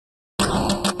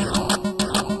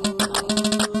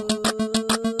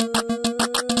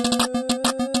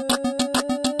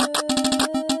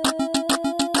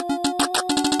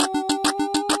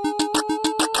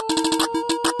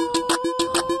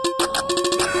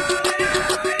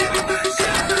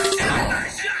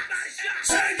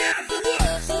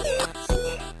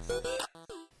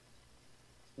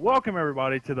Welcome,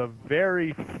 everybody, to the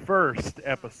very first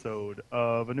episode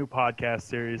of a new podcast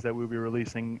series that we'll be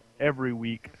releasing every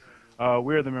week.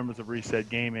 We're the members of Reset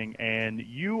Gaming, and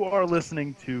you are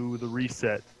listening to The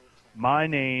Reset. My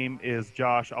name is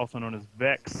Josh, also known as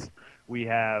Vex. We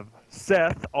have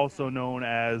Seth, also known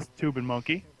as Tubin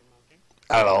Monkey.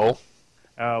 Hello.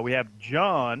 We have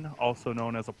John, also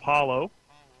known as Apollo.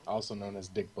 Also known as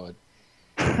Dick Bud.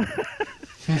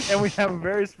 And we have a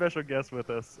very special guest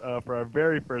with us for our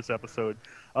very first episode.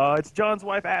 It's John's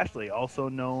wife, Ashley, also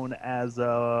known as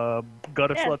Gutter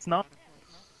Fizz. Sluts Not.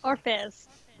 Or Fizz.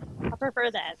 I prefer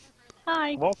that.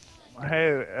 Hi. Well,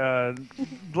 hey,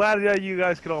 glad that you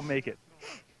guys could all make it.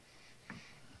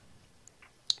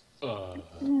 All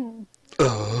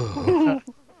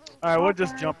right, we'll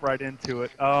just jump right into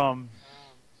it. The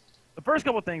first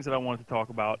couple of things that I wanted to talk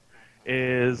about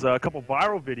is a couple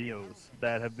viral videos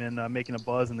that have been making a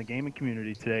buzz in the gaming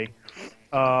community today.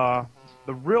 The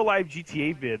real-life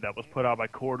GTA vid that was put out by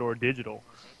Corridor Digital.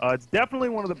 It's definitely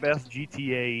one of the best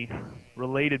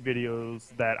GTA-related videos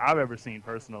that I've ever seen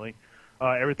personally.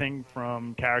 Everything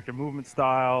from character movement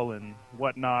style and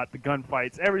whatnot, the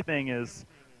gunfights, everything is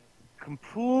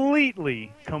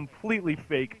completely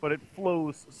fake, but it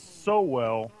flows so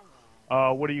well.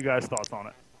 What are you guys' thoughts on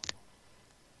it?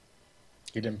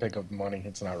 He didn't pick up the money.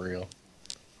 It's not real.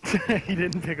 He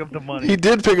didn't pick up the money. He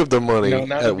did pick up the money No,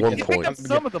 not at the one He beginning. picked up point.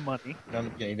 some of the money. No,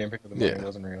 he didn't pick up the money. Yeah. It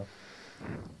wasn't real.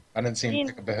 I didn't see him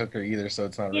pick up a hooker either, so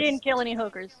it's not You real. didn't kill any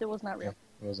hookers. It was not real.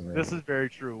 It wasn't real. This is very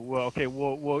true. Well, okay,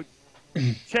 we'll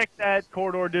check that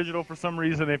Corridor Digital for some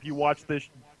reason if you watch this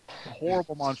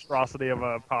horrible monstrosity of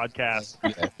a podcast.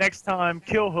 Yeah. Next time,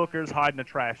 kill hookers, hide in a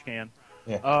trash can.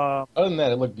 Yeah. Uh, Other than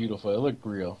that, it looked beautiful. It looked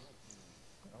real.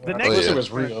 The I next- wish Oh, yeah. it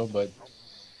was real, but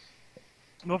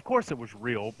well, of course it was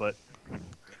real, but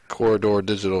Corridor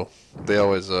Digital, they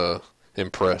always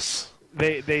impress.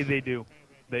 they do.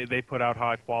 They put out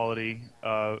high quality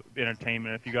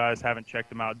entertainment. If you guys haven't checked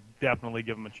them out, definitely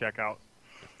give them a check out.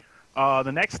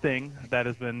 The next thing that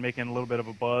has been making a little bit of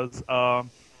a buzz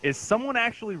is someone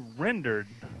actually rendered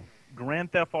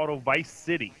Grand Theft Auto Vice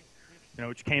City,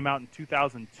 which came out in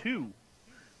 2002.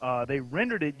 They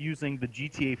rendered it using the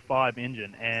GTA 5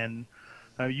 engine, and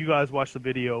you guys watched the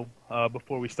video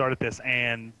before we started this,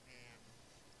 and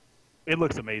it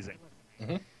looks amazing.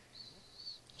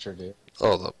 sure did.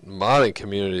 Oh, the modding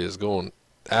community is going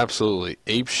absolutely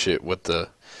apeshit with the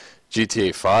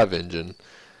GTA 5 engine,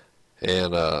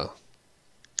 and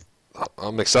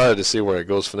I'm excited to see where it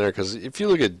goes from there. Because if you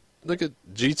look at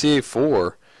GTA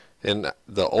 4 and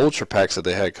the ultra packs that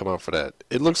they had come out for that,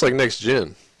 it looks like next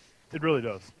gen. It really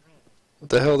does. What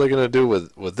the hell are they gonna do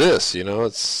with this?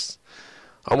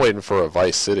 I'm waiting for a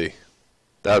Vice City.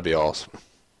 That'd be awesome.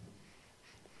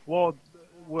 Well,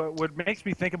 what makes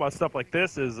me think about stuff like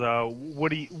this is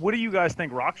what do you guys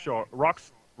think Rockstar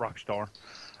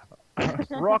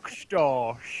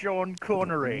Sean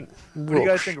Connery? What do you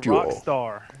guys think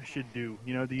Rockstar should do?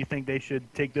 Do you think they should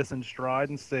take this in stride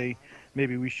and say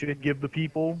maybe we should give the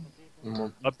people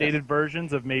updated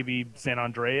versions of maybe San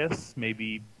Andreas,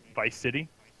 maybe Vice City?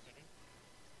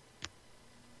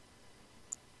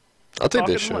 I think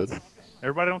they Talk at should. once.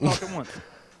 Everybody don't talk at once.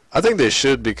 I think they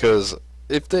should, because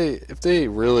if they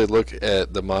really look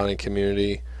at the modding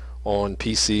community on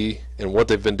PC and what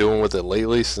they've been doing with it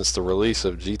lately since the release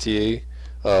of GTA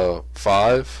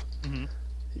 5,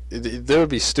 they would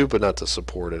be stupid not to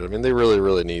support it. I mean, they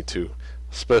really need to,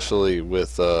 especially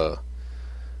with all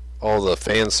the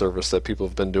fan service that people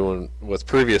have been doing with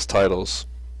previous titles,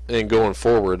 and going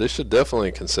forward, they should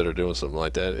definitely consider doing something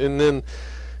like that. And then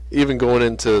even going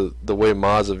into the way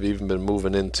mods have even been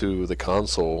moving into the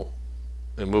console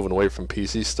and moving away from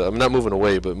PC stuff. I mean, not moving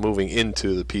away, but moving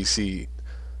into the PC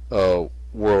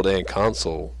world and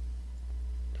console.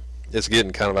 It's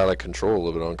getting kind of out of control a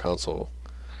little bit on console.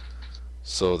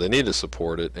 So they need to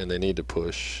support it, and they need to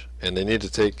push, and they need to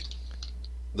take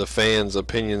the fans'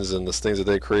 opinions and the things that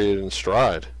they created in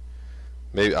stride.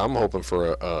 Maybe I'm hoping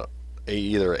for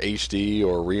either a HD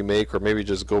or a remake, or maybe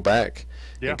just go back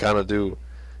and kind of do.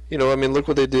 Look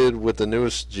what they did with the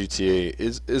newest GTA.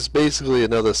 It's basically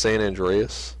another San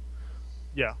Andreas.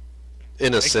 Yeah.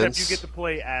 In a Except sense. you get to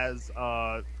play as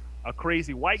a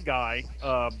crazy white guy,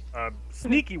 a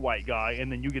sneaky white guy, and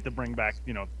then you get to bring back,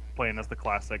 playing as the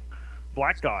classic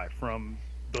black guy from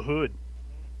the hood.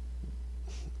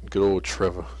 Good old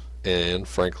Trevor and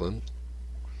Franklin.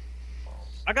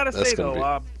 I gotta That's say gonna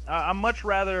though, I much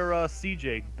rather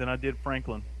CJ than I did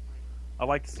Franklin. I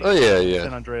like to see Oh, yeah.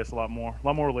 San Andreas a lot more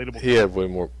relatable. He had way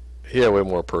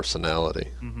more personality.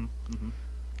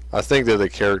 I think that the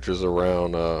characters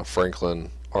around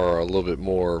Franklin are a little bit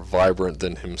more vibrant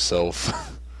than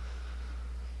himself.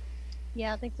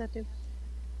 Yeah, I think so too.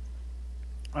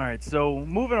 All right, so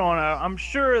moving on, I'm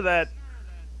sure that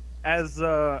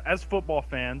as football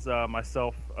fans,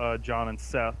 myself, John, and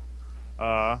Seth,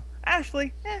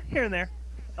 Ashley, here and there,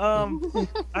 um,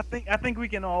 I think we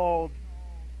can all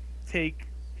take,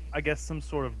 I guess, some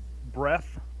sort of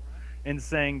breath in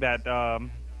saying that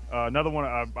another one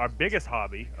of our biggest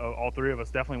hobby, all three of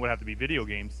us definitely would have to be video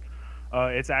games.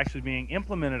 It's actually being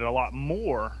implemented a lot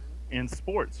more in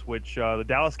sports, which the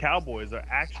Dallas Cowboys are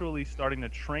actually starting to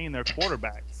train their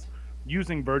quarterbacks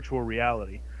using virtual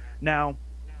reality. Now,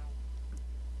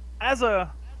 as a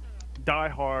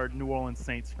diehard New Orleans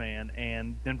Saints fan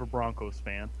and Denver Broncos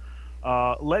fan,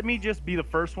 let me just be the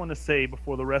first one to say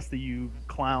before the rest of you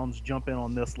clowns jump in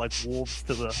on this like wolves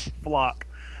to the flock.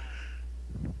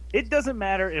 It doesn't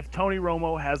matter if Tony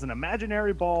Romo has an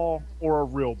imaginary ball or a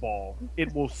real ball.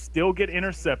 It will still get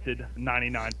intercepted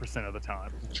 99% of the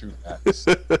time. True facts.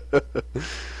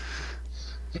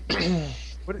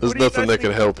 There's nothing that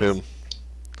can help him.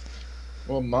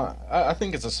 Well, I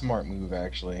think it's a smart move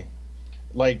actually.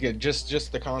 Like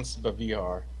just the concept of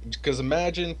VR. Because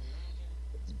imagine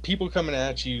people coming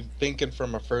at you thinking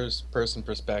from a first person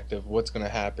perspective what's going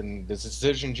to happen, the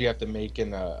decisions you have to make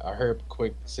in a herb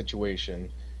quick situation,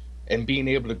 and being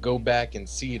able to go back and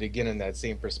see it again in that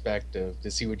same perspective to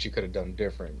see what you could have done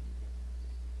different.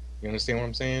 You understand what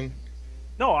I'm saying?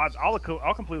 No,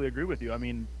 I'll completely agree with you. I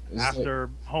mean, It's after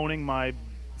honing my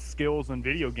skills in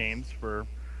video games for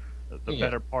the Yeah.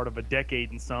 better part of a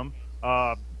decade and some,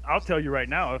 I'll tell you right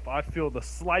now, if I feel the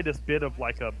slightest bit of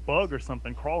like a bug or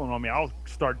something crawling on me, I'll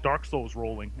start Dark Souls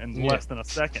rolling in Yeah. less than a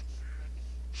second.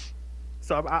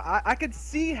 So I could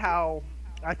see how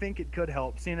I think it could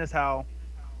help, seeing as how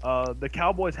the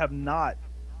Cowboys have not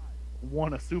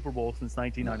won a Super Bowl since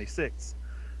 1996.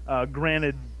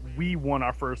 Granted, we won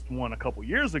our first one a couple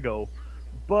years ago,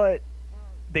 but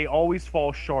they always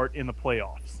fall short in the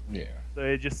playoffs. Yeah. So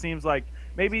it just seems like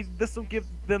maybe this will give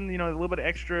them, a little bit of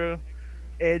extra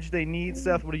edge they need.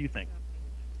 Seth, what do you think?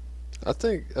 I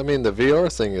mean, the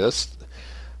VR thing,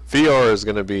 VR is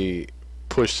going to be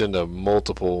pushed into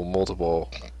multiple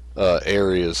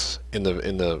areas in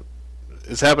the.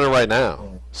 It's happening right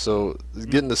now. So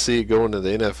getting to see it go into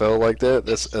the NFL like that,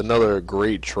 that's another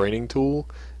great training tool.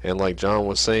 And like John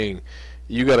was saying,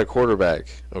 you got a quarterback,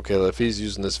 okay, if he's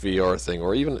using this VR thing,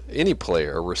 or even any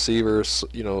player, a receiver,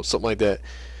 something like that,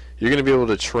 you're going to be able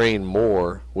to train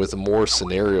more with more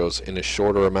scenarios in a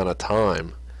shorter amount of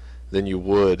time than you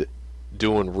would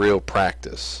doing real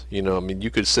practice. I mean,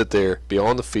 you could sit there, be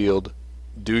on the field,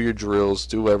 do your drills,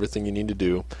 do everything you need to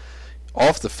do.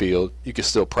 Off the field, you can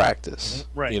still practice,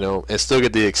 Right. And still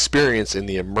get the experience and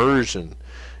the immersion.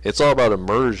 It's all about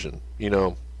immersion,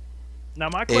 Now,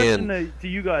 my question to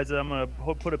you guys, I'm going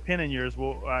to put a pin in yours.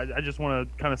 Well, I just want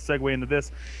to kind of segue into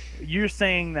this. You're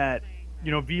saying that,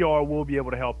 VR will be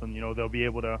able to help them. They'll be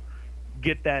able to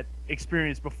get that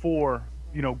experience before,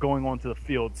 going onto the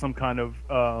field. Some kind of,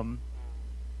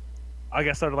 I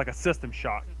guess, sort of like a system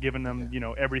shock, giving them,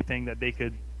 everything that they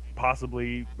could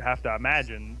possibly have to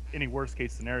imagine, any worst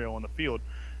case scenario on the field.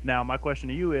 Now, my question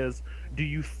to you is, do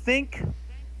you think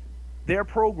their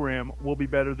program will be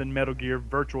better than Metal Gear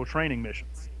virtual training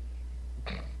missions?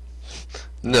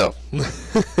 No.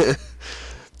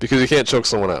 Because you can't choke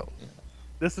someone out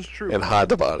This is true. and hide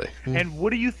the body. And what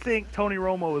do you think Tony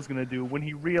Romo is going to do when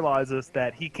he realizes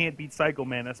that he can't beat Psycho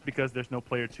Mantis because there's no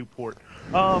Player 2 port?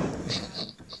 The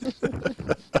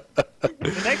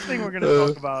next thing we're going to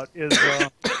talk about is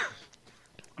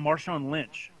Marshawn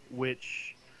Lynch,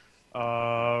 which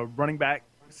running back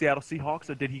Seattle Seahawks,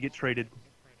 or did he get traded?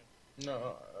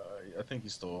 No, I think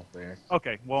he's still there.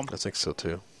 Okay, well, I think so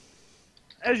too.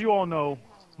 as you all know,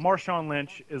 Marshawn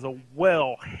Lynch is a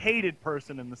well-hated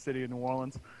person in the city of New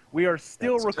Orleans. We are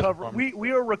still That's recovering. stiff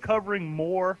We are recovering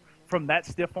more from that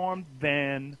stiff arm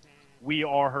than we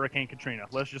are Hurricane Katrina.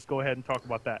 Let's just go ahead and talk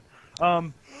about that.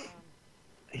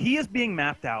 He is being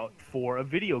mapped out for a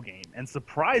video game, and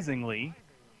surprisingly,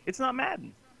 it's not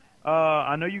Madden.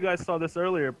 I know you guys saw this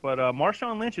earlier, but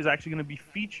Marshawn Lynch is actually going to be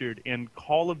featured in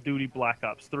Call of Duty Black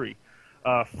Ops 3.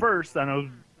 First, I know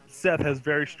Seth has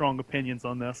very strong opinions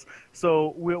on this,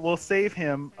 so we'll save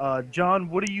him. John,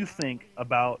 what do you think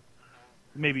about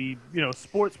maybe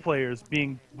sports players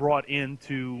being brought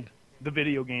into the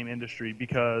video game industry?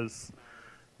 Because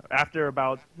after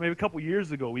about maybe a couple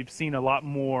years ago, we've seen a lot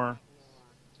more.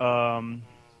 I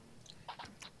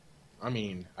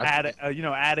mean,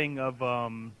 adding of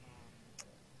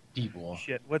people,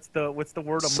 shit. What's the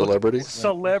word? Celebrities?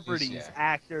 Celebrities, Yeah.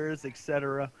 actors,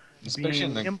 etc. especially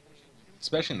in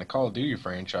the Call of Duty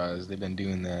franchise, they've been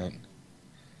doing that.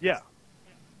 Yeah,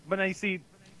 but now you see,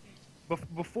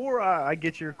 Before I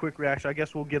get your quick reaction, I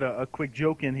guess we'll get a quick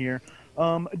joke in here.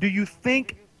 Do you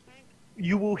think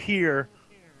you will hear,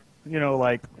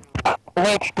 like,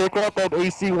 let's stick out that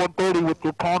AC-130 with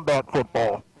your combat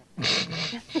football?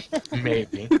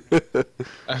 Maybe.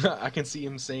 I can see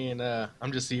him saying,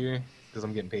 I'm just here because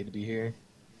I'm getting paid to be here.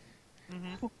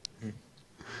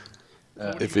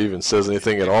 If he even says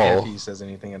anything at If all. he says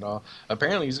anything at all.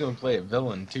 Apparently he's going to play a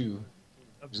villain, too.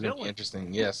 A It's going to be villain?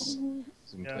 interesting. Yes.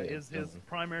 He's gonna play a Is his villain.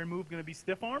 primary move going to be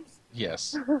stiff arms?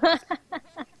 Yes.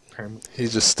 He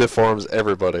just stiff arms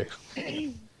everybody.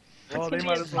 Well, gonna be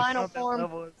his final count that form.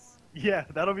 level as, yeah,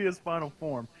 that'll be his final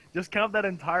form. Just count that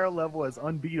entire level as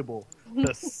unbeatable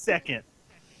the second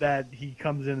that he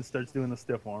comes in and starts doing the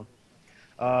stiff arm.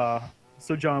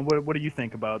 So, John, what do you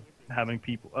think about having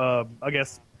people, I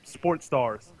guess, sports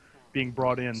stars being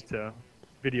brought into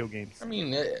video games? I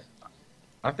mean,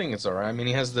 I think it's alright. I mean,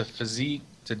 he has the physique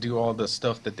to do all the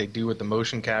stuff that they do with the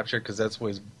motion capture, because that's what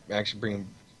he's actually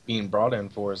being brought in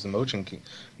for, is the motion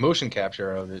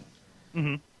capture of it.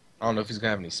 Mm-hmm. I don't know if he's going to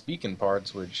have any speaking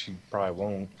parts, which he probably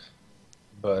won't.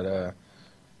 But,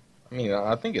 I mean,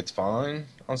 I think it's fine.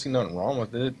 I don't see nothing wrong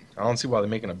with it. I don't see why they're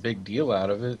making a big deal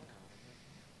out of it.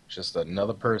 Just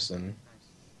another person.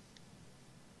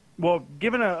 Well,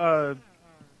 given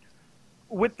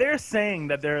what they're saying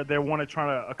that they want to try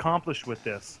to accomplish with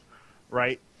this,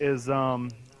 right, is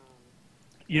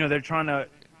they're trying to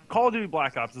Call of Duty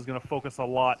Black Ops is going to focus a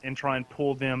lot and try and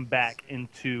pull them back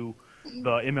into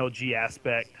the MLG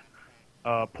aspect,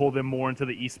 pull them more into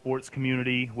the esports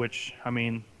community, which, I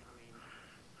mean,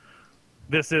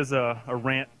 this is a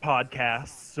rant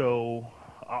podcast, so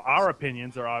our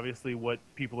opinions are obviously what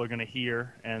people are going to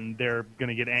hear, and they're going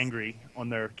to get angry on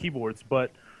their keyboards.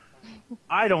 But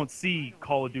I don't see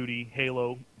Call of Duty,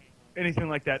 Halo, anything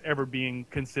like that ever being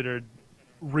considered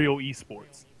real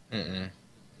esports.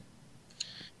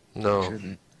 No.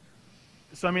 Shouldn't.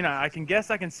 So, I mean, I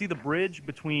can see the bridge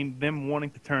between them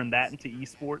wanting to turn that into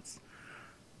esports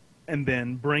and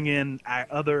then bring in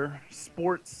other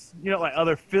sports, like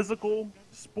other physical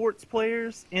sports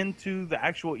players into the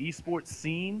actual esports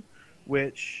scene,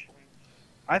 which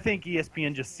I think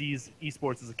ESPN just sees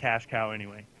esports as a cash cow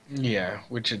anyway. Yeah,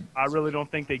 I really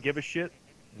don't think they give a shit.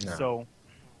 No. So,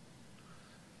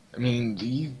 I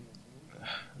mean,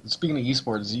 speaking of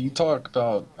esports, you talk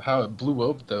about how it blew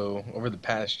up, though, over the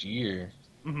past year.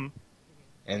 mm-hmm.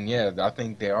 And yeah, I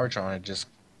think they are trying to just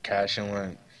cash in on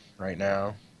it right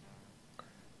now.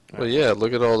 Well, yeah,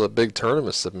 look at all the big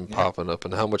tournaments that have been popping up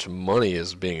and how much money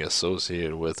is being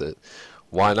associated with it.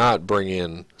 Why not bring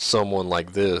in someone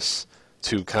like this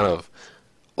to kind of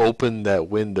open that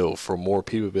window for more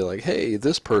people to be like, hey,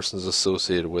 this person's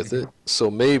associated with it, so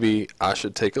maybe I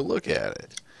should take a look at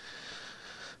it.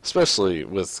 Especially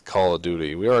with Call of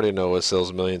Duty. We already know it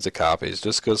sells millions of copies.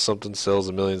 Just because something sells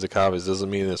millions of copies doesn't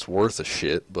mean it's worth a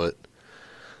shit, but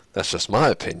that's just my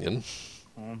opinion.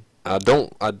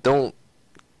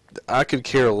 I could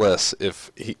care less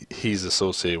if he's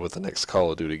associated with the next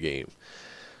Call of Duty game.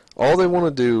 All they want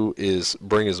to do is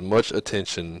bring as much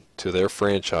attention to their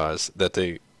franchise that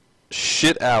they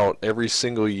shit out every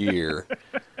single year,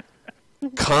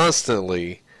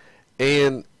 constantly,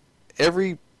 and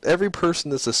every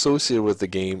person that's associated with the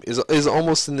game is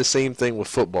almost in the same thing with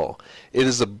football. It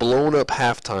is a blown-up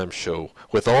halftime show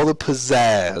with all the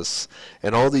pizzazz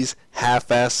and all these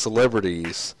half-assed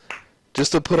celebrities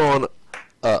just to put on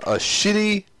a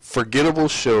shitty, forgettable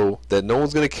show that no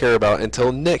one's going to care about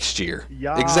until next year.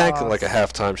 Yes. Exactly like a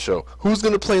halftime show. Who's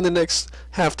going to play in the next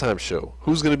halftime show?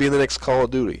 Who's going to be in the next Call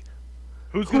of Duty?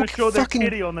 Who's going to show their fucking-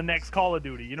 kitty on the next Call of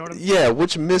Duty? You know what I'm saying? Yeah,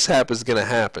 which mishap is going to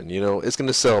happen? It's going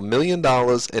to sell $1 million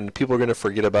and people are going to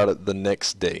forget about it the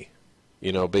next day.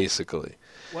 Basically.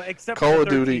 Well, except Call for of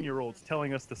Duty- 13-year-olds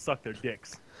telling us to suck their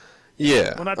dicks.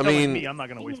 Yeah, Well, not I telling mean, me. I'm not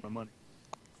going to waste my money.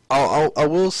 I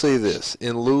will say this,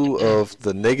 in lieu of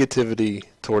the negativity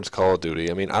towards Call of Duty,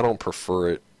 I mean, I don't prefer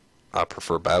it. I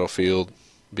prefer Battlefield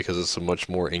because it's a much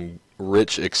more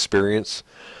rich experience.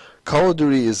 Call of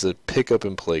Duty is a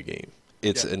pick-up-and-play game.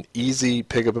 It's an easy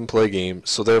pick-up-and-play game,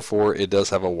 so therefore it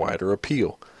does have a wider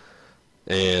appeal.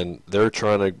 And they're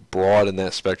trying to broaden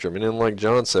that spectrum. And then like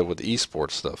John said with the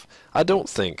esports stuff, I don't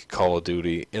think Call of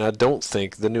Duty and I don't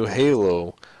think the new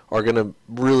Halo are going to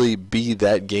really be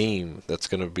that game that's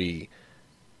going to be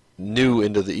new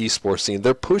into the esports scene.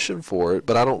 They're pushing for it,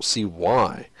 but I don't see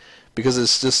why. Because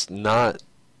it's just not,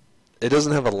 it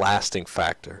doesn't have a lasting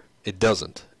factor. It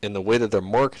doesn't. And the way that they're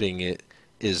marketing it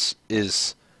is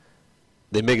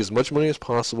they make as much money as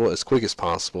possible, as quick as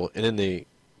possible, and then they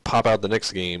pop out the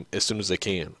next game as soon as they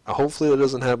can. Hopefully that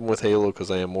doesn't happen with Halo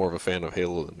because I am more of a fan of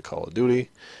Halo than Call of Duty.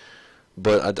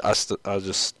 but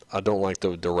I don't like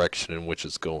the direction in which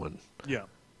it's going. Yeah.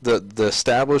 The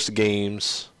established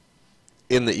games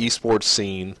in the esports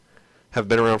scene have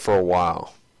been around for a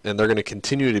while, and they're going to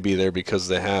continue to be there because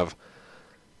they have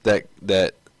that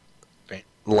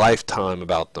lifetime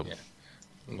about them. Yeah.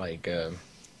 Like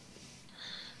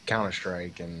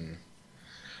Counter-Strike and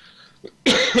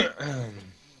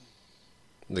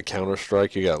The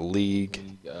Counter-Strike, you got League,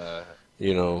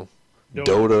 you know,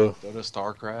 Dota. Dota.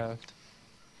 StarCraft.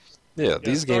 Yeah,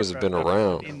 these games have been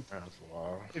around.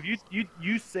 If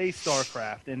you say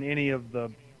StarCraft in any of the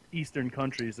Eastern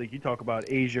countries, like you talk about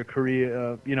Asia,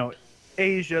 Korea,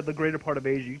 Asia, the greater part of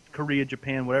Asia, Korea,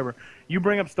 Japan, whatever, you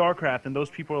bring up StarCraft and those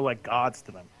people are like gods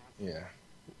to them. Yeah.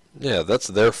 Yeah, that's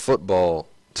their football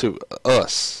to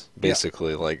us,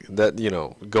 basically. Like that,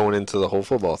 going into the whole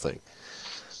football thing.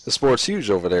 The sport's huge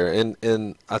over there,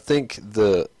 and I think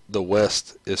the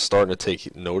West is starting to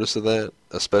take notice of that,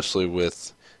 especially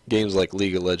with games like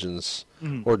League of Legends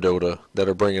or Dota that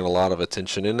are bringing a lot of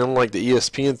attention. And then like the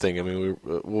ESPN thing, I mean,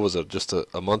 what was it, just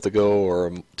a month ago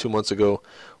or 2 months ago,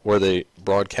 where they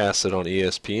broadcasted on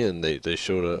ESPN, they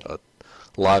showed a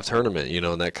live tournament,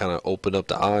 and that kind of opened up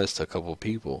the eyes to a couple of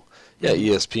people. Yeah,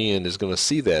 ESPN is going to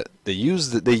see that. They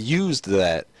used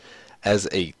that as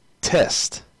a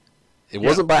test. It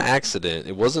wasn't by accident.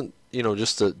 It wasn't, it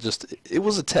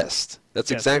was a test.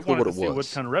 That's exactly what it was. See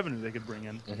what kind of revenue they could bring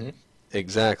in. Mm-hmm.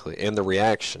 Exactly, and the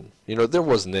reaction. There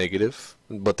was negative,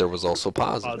 but there was also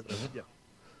positive. Yeah.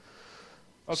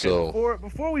 Okay, So,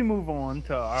 before we move on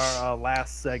to our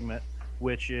last segment,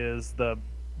 which is the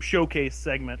showcase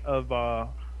segment of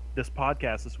this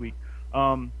podcast this week,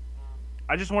 I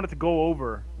just wanted to go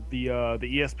over the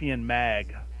ESPN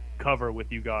Mag cover with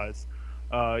you guys.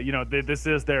 This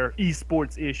is their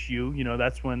esports issue.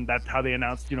 That's how they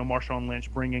announced, Marshawn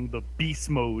Lynch bringing the beast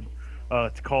mode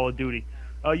to Call of Duty.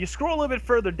 You scroll a little bit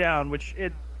further down,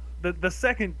 the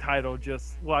second title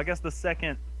I guess the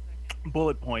second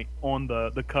bullet point on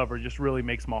the cover just really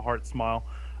makes my heart smile.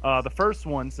 The first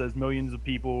one says millions of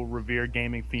people revere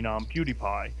gaming phenom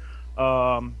PewDiePie.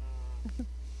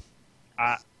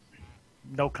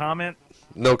 No comment.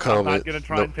 no comment. I'm not gonna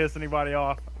try and piss anybody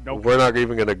off. No, We're not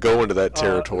even going to go into that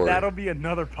territory. That'll be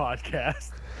another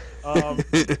podcast.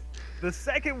 The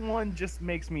second one just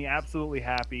makes me absolutely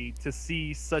happy to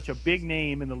see such a big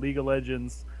name in the League of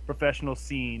Legends professional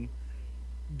scene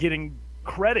getting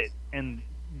credit and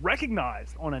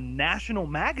recognized on a national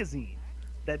magazine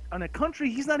that on a country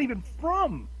he's not even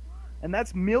from. And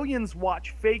that's Millions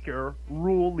Watch Faker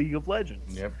rule League of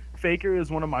Legends. Yep. Faker is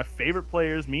one of my favorite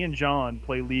players. Me and John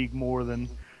play League more than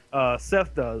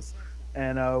Seth does.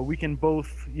 And we can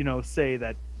both, say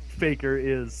that Faker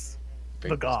is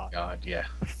the god. Yeah.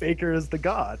 Faker is the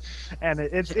god, and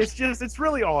it's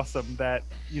really awesome that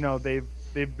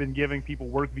they've been giving people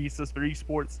work visas for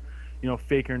esports.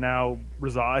 Faker now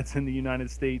resides in the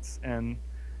United States, and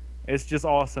it's just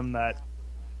awesome that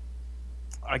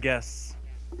I guess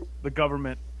the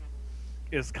government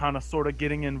is kind of sort of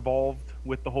getting involved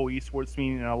with the whole esports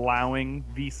scene and allowing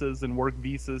visas and work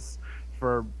visas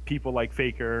for people like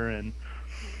Faker and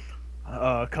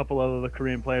a couple of the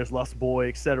Korean players, Lust Boy,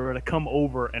 etc., to come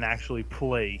over and actually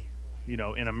play,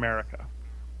 in America.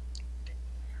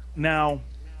 Now,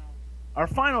 our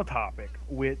final topic,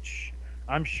 which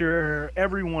I'm sure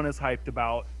everyone is hyped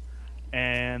about,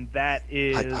 and that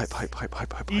is hype.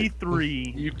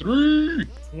 E3.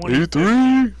 E3.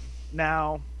 3.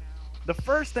 Now, the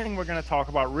first thing we're going to talk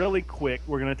about really quick,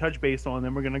 we're going to touch base on,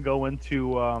 then we're going to go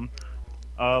into a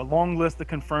long list of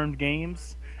confirmed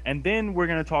games. And then we're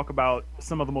going to talk about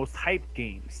some of the most hyped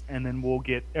games, and then we'll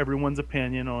get everyone's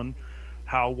opinion on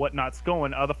how Whatnot's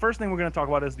going. The first thing we're going to talk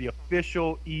about is the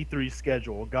official E3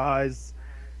 schedule. Guys,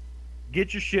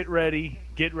 get your shit ready.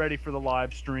 Get ready for the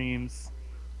live streams.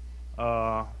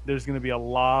 There's going to be a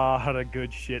lot of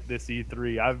good shit this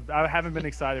E3. I haven't been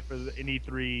excited for an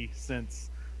E3 since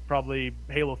probably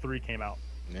Halo 3 came out.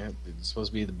 Yeah, it's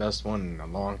supposed to be the best one in a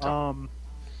long time.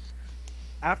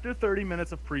 After 30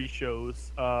 minutes of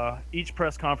pre-shows, each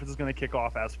press conference is going to kick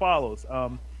off as follows.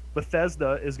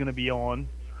 Bethesda is going to be on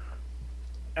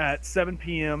at 7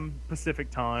 p.m.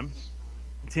 Pacific time,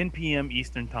 10 p.m.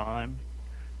 Eastern time,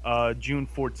 June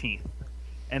 14th.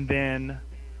 And then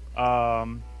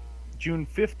June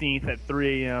 15th at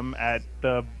 3 a.m. at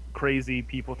the crazy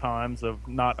people times of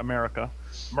not America.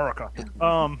 America.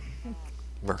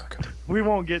 We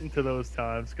won't get into those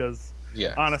times because...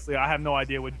 Yeah. Honestly, I have no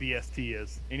idea what BST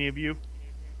is. Any of you?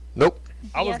 Nope.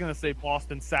 I was going to say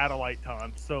Boston Satellite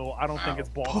Time, so I don't think it's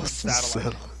Boston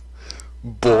Satellite.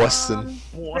 Boston.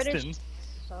 Boston.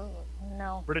 Oh,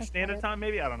 no. British that's Standard not it. Time,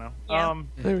 maybe? I don't know. Yeah.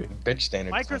 Maybe. Bitch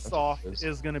standard. Microsoft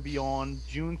is going to be on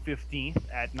June 15th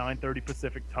at 9:30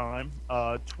 Pacific Time,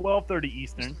 12:30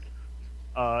 Eastern.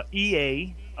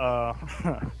 EA,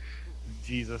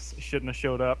 Jesus, shouldn't have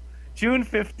showed up. June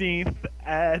 15th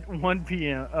at 1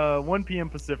 p.m. 1 p.m.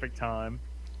 Pacific Time,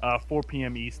 4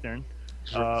 p.m. Eastern.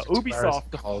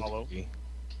 Ubisoft to follow.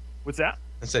 What's that?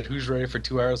 I said, who's ready for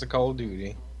 2 hours of Call of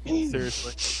Duty?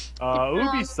 Seriously.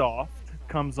 Ubisoft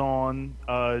comes on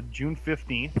June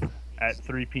 15th at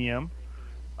 3 p.m.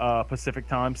 Pacific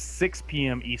Time, 6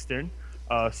 p.m. Eastern.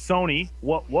 Sony,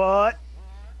 what?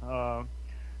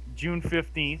 June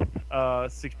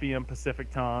 15th, 6 p.m. Pacific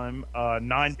Time,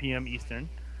 9 p.m. Eastern.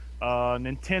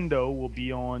 Nintendo will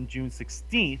be on June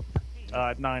 16th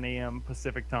at 9 a.m.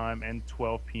 Pacific Time and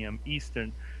 12 p.m.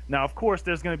 Eastern. Now, of course,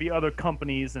 there's going to be other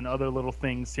companies and other little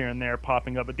things here and there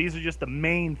popping up, but these are just the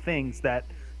main things that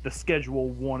the schedule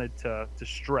wanted to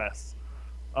stress.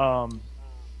 How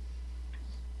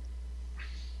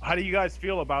do you guys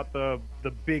feel about the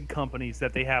big companies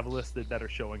that they have listed that are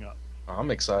showing up?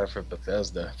 I'm excited for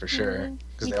Bethesda for sure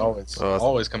because Me they too.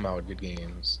 always come out with good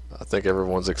games. I think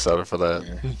everyone's excited for that.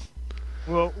 Yeah.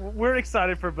 Well, we're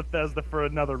excited for Bethesda for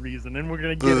another reason, and we're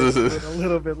going to get into it a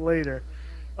little bit later.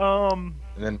 And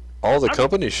then All the I'm-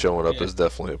 companies showing up Yeah. is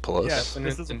definitely a plus. Yeah.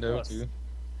 This is a Nintendo plus. too.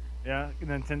 Yeah,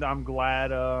 Nintendo. I'm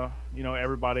glad,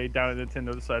 everybody down at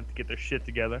Nintendo decided to get their shit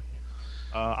together.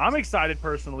 I'm excited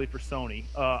personally for Sony.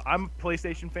 I'm a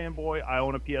PlayStation fanboy. I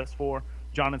own a PS4.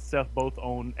 John and Seth both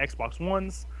own Xbox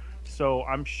Ones, so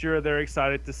I'm sure they're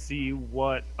excited to see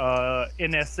what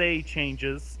NSA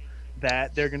changes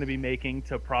that they're going to be making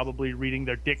to probably reading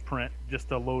their dick print just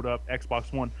to load up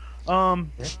Xbox One.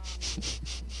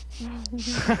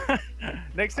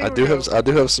 Next thing I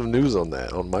do have some news on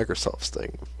that on Microsoft's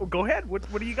thing. Go ahead.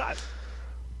 What do you got?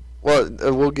 Well,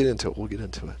 we'll get into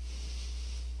it.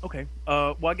 Okay.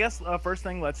 Well, I guess first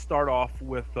thing, let's start off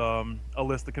with a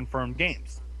list of confirmed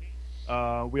games.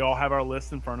 We all have our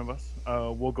list in front of us.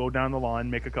 We'll go down the line,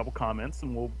 make a couple comments,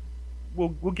 and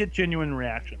we'll get genuine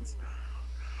reactions.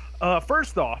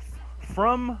 First off,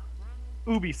 from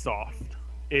Ubisoft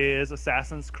is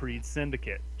Assassin's Creed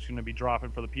Syndicate. It's going to be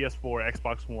dropping for the PS4,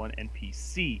 Xbox One, and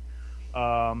PC.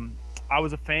 I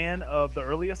was a fan of the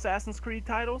early Assassin's Creed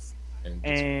titles,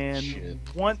 and shit.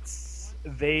 once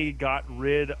they got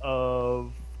rid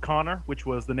of Connor, which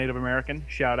was the Native American,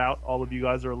 shout out, all of you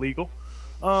guys are illegal.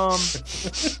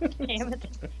 Damn it.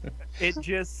 It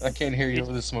just I can't hear you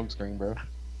over the smoke screen, bro.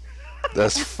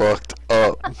 That's fucked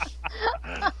up.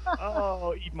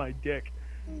 Oh, eat my dick.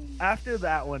 After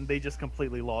that one, they just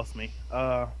completely lost me.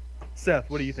 Seth,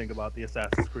 what do you think about the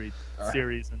Assassin's Creed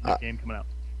series and the game coming out?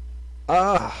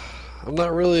 I'm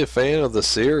not really a fan of the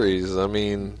series. I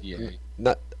mean, Yeah.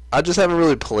 I just haven't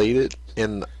really played it,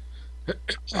 and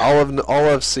all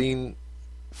I've seen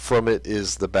from it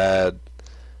is the bad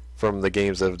from the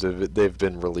games that they've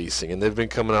been releasing, and they've been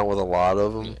coming out with a lot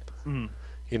of them. Mhm.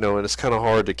 You know, and it's kind of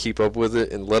hard to keep up with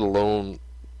it, and let alone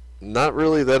not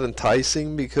really that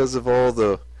enticing because of all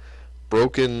the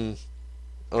broken,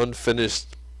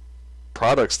 unfinished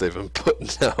products they've been putting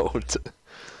out.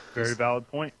 Very valid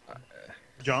point.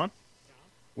 John?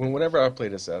 Whenever I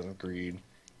played Assassin's Creed,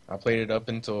 I played it up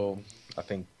until I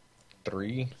think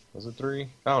 3. Was it 3?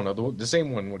 I don't know. The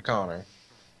same one with Connor.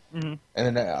 Mhm.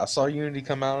 And then I saw Unity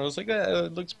come out. I was like,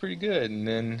 it looks pretty good. And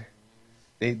then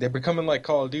they're becoming like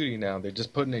Call of Duty now. They're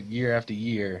just putting it year after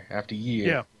year after year.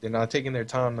 Yeah. They're not taking their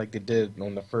time like they did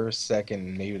on the first,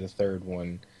 second, maybe the third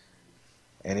one.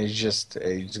 And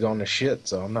it's gone to shit.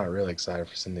 So I'm not really excited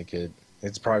for Syndicate.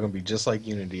 It's probably gonna be just like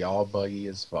Unity, all buggy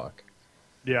as fuck.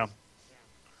 Yeah.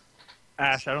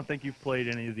 Ash, I don't think you've played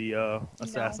any of the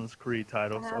Assassin's Creed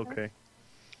titles. I haven't. Okay.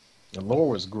 The lore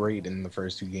was great in the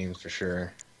first 2 games for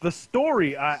sure. The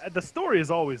story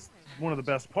is always one of the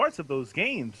best parts of those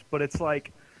games, but it's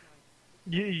like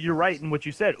you're right in what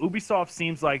you said. Ubisoft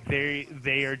seems like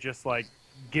they are just like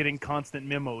getting constant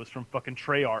memos from fucking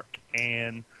Treyarch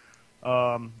and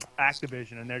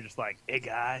Activision, and they're just like, "Hey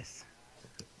guys,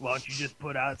 why don't you just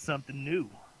put out something new?"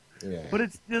 Yeah. But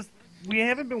it's just we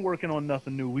haven't been working on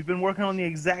nothing new. We've been working on the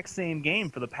exact same game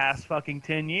for the past fucking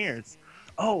 10 years.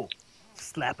 Oh,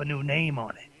 slap a new name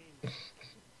on it.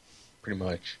 Pretty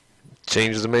much.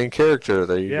 Change the main character.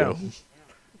 There you Yeah.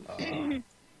 go.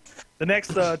 The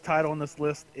next title on this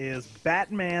list is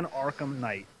Batman Arkham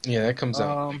Knight. Yeah, that comes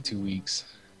out in Um, like 2 weeks.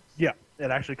 Yeah,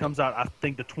 it actually comes out, I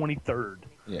think, the 23rd.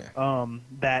 Yeah.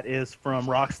 That is from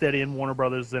Rocksteady and Warner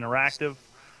Brothers Interactive.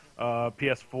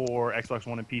 PS4, Xbox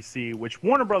One, and PC, which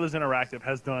Warner Brothers Interactive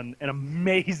has done an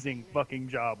amazing fucking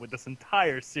job with this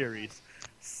entire series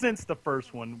since the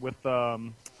first one with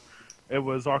it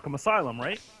was Arkham Asylum,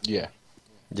 right? Yeah.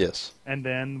 Yes. And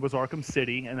then was Arkham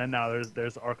City, and then now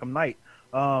there's Arkham Knight.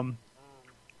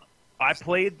 I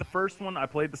played the first one. I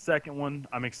played the second one.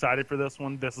 I'm excited for this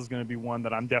one. This is going to be one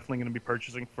that I'm definitely going to be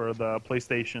purchasing for the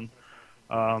PlayStation.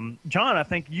 John, I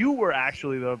think you were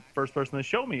actually the first person to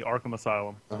show me Arkham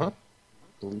Asylum. I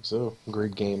believe so.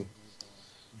 Great game.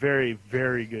 Very,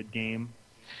 very good game.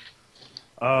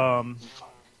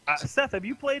 Seth, have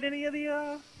you played any of the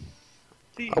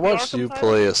I watched Arkham you titles?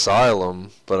 play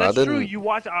Asylum, but That's I didn't. true. You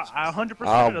watch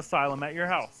 100% Asylum at your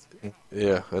house.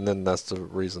 Yeah, and then that's the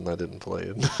reason I didn't play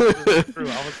it.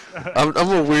 True. I'm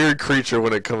a weird creature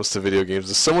when it comes to video games.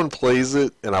 If someone plays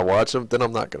it and I watch them, then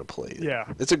I'm not gonna play it. Yeah.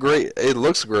 It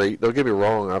looks great. Don't get me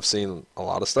wrong. I've seen a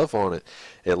lot of stuff on it.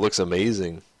 It looks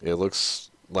amazing. It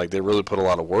looks like they really put a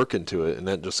lot of work into it, and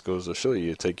that just goes to show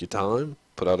you take your time,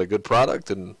 put out a good product,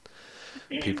 and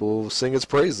people sing its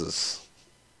praises.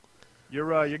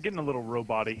 You're getting a little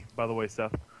robot-y, by the way,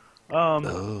 Seth.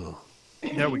 Oh.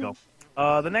 There we go.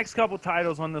 The next couple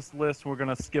titles on this list we're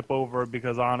gonna skip over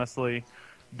because honestly,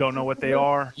 don't know what they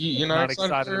are. You're not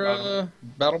excited about them.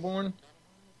 for Battleborn?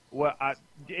 Well,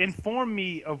 inform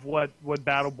me of what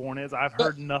Battleborn is. I've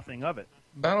heard nothing of it.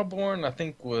 Battleborn, I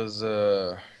think, was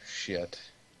shit.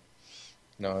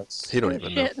 No, it's He don't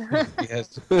even know. Shit.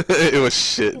 yes. It was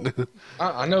shit.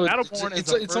 I know Battleborn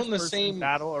it's is a on the first-person same.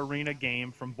 battle arena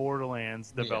game from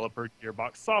Borderlands developer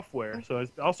Gearbox Software. So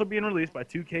it's also being released by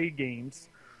 2K Games.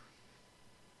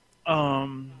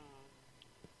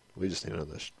 We just need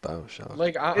another Bioshock.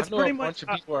 Like I It's know pretty a bunch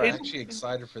much- of people are it- actually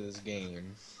excited for this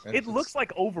game. And It looks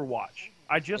like Overwatch.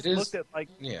 I just It is- looked at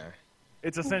yeah,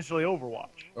 it's essentially Overwatch.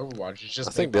 Overwatch is just.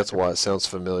 I think made by that's why it sounds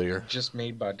familiar. just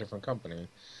made by a different company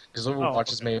because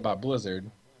Overwatch is okay. made by Blizzard,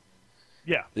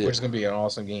 Yeah. Yeah. which is gonna be an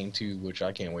awesome game too, which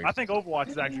I can't wait. I think Overwatch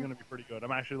is actually going to be pretty good.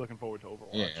 I'm actually looking forward to Overwatch.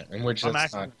 Yeah, and which I'm that's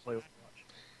actually not, going to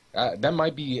play Overwatch. that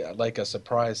might be like a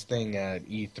surprise thing at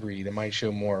E3. They might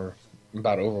show more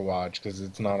about Overwatch because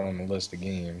it's not on the list of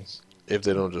games. If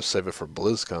they don't just save it for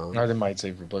BlizzCon. Or they might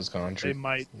save for BlizzCon. They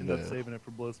might end up Yeah. saving it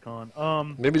for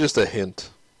BlizzCon. Maybe just a hint.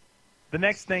 The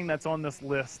next thing that's on this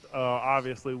list,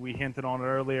 obviously we hinted on it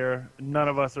earlier. None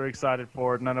of us are excited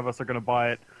for it. None of us are going to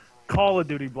buy it. Call of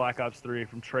Duty Black Ops 3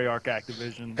 from Treyarch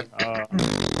Activision.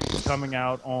 Coming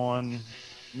out on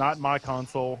not my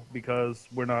console because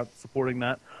we're not supporting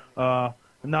that.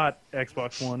 Not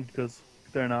Xbox One because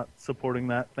they're not supporting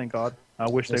that. Thank God. I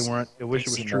wish they weren't. I wish it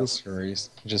was true.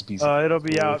 Just be. It'll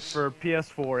be out for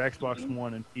PS4, Xbox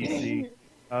One, and PC.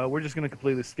 We're just going to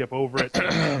completely skip over it.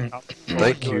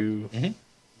 Thank you.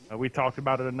 We talked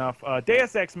about it enough.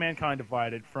 Deus Ex Mankind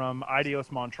Divided from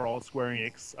Eidos Montreal, Square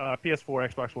Enix,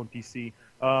 PS4, Xbox One, PC.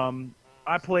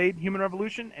 I played Human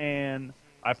Revolution, and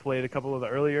I played a couple of the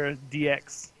earlier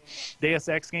Deus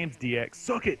Ex games. DX,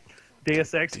 suck it!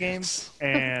 Deus Ex games,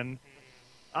 and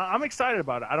I'm excited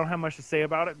about it. I don't have much to say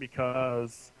about it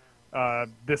because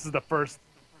this is the first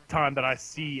time that I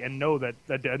see and know that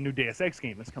a new Deus Ex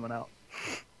game is coming out.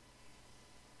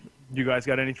 You guys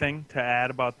got anything to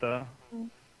add about the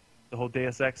whole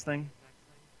Deus Ex thing?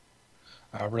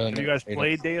 I really. Have you guys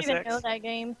played I Deus didn't even know Ex? that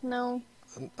game. No.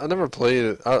 I never played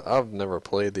it. I've never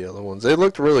played the other ones. They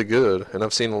looked really good, and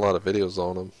I've seen a lot of videos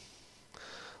on them.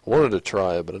 I wanted to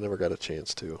try it, but I never got a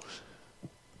chance to.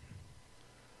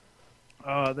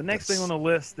 The next thing on the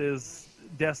list is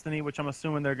Destiny, which I'm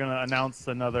assuming they're going to announce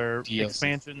another DLC.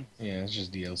 expansion. Yeah, it's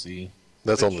just DLC.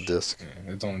 That's on the Which- disc.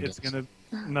 Yeah, it's on. It's going to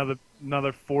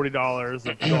another $40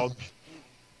 of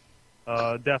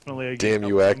dog. Definitely a game Damn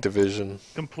you, that was Activision.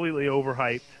 completely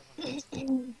overhyped.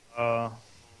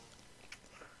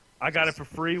 I got it for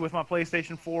free with my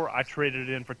PlayStation 4. I traded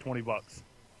it in for $20.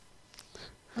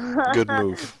 Good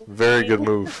move. Very good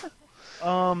move.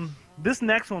 This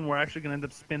next one we're actually going to end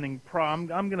up spending. I'm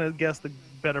going to guess the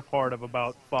better part of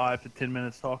about 5 to 10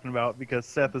 minutes talking about because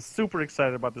Seth is super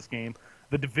excited about this game,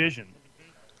 The Division,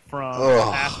 from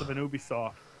Ugh. Passive and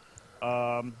Ubisoft.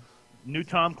 New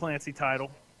Tom Clancy title.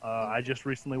 I just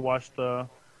recently watched the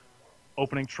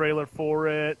opening trailer for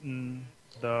it and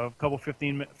the couple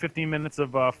 15 minutes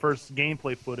of first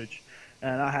gameplay footage.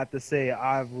 And I have to say,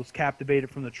 I was captivated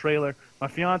from the trailer. My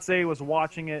fiance was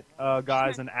watching it,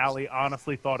 guys, and Allie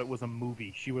honestly thought it was a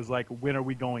movie. She was like, "When are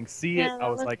we going to see it?" Yeah, that I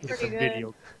was looks like, "It's a pretty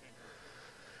video."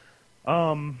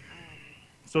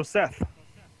 So Seth,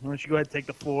 why don't you go ahead and take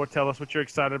the floor? Tell us what you're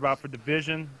excited about for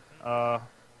Division.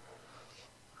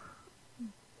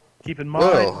 Keep in mind,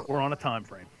 Well- we're on a time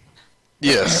frame.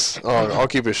 Yes, I'll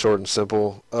keep it short and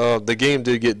simple. The game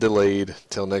did get delayed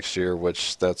till next year,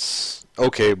 which that's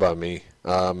okay by me.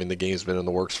 I mean, the game's been in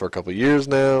the works for a couple of years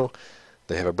now.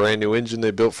 They have a brand new engine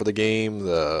they built for the game,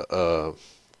 the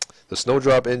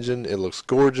Snowdrop engine. It looks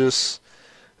gorgeous.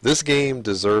 This game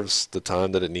deserves the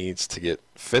time that it needs to get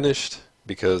finished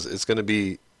because it's gonna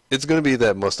be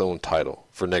that must-own title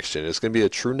for next gen. It's gonna be a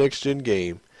true next gen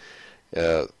game,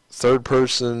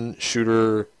 third-person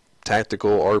shooter.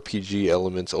 Tactical RPG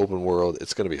elements, open world.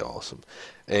 It's going to be awesome.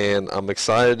 And I'm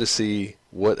excited to see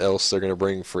what else they're going to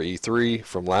bring for E3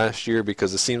 from last year,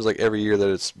 because it seems like every year that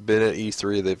it's been at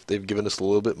E3, they've given us a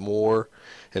little bit more,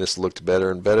 and it's looked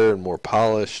better and better and more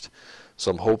polished.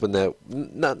 So I'm hoping that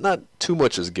not too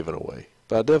much is given away,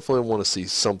 but I definitely want to see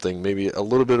something, maybe a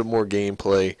little bit of more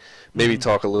gameplay, maybe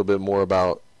talk a little bit more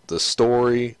about the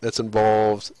story that's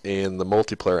involved and the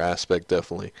multiplayer aspect,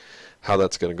 definitely. How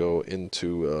that's going to go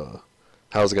into,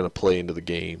 how it's going to play into the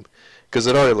game. Because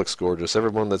it already looks gorgeous.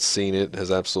 Everyone that's seen it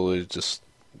has absolutely just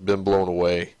been blown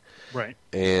away. Right.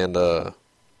 And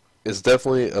it's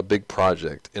definitely a big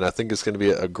project. And I think it's going to be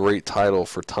a great title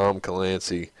for Tom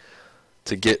Clancy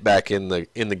to get back in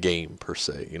the game, per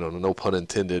se. You know, no pun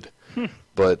intended.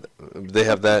 But they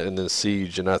have that in the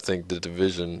Siege, and I think the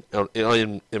Division,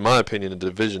 in my opinion, the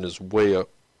Division is way up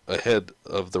ahead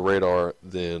of the radar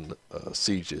than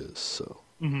Siege is. So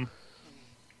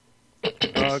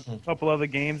a couple other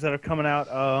games that are coming out.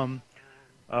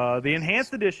 The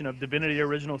enhanced edition of Divinity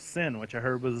Original Sin, which I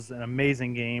heard was an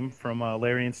amazing game from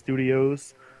Larian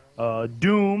Studios.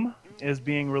 Doom is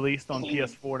being released on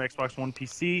PS4 and Xbox One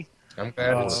PC. I'm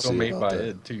glad it's still made by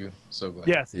id too. So glad.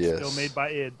 Yes, still made by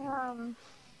id.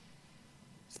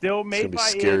 Still made by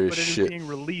id, but it is being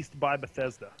released by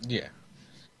Bethesda. Yeah.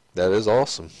 That is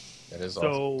awesome. That is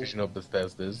awesome. You know,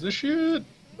 Bethesda is the shit.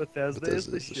 Bethesda is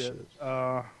the shit.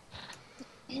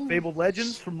 Fabled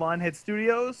Legends from Lionhead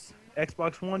Studios.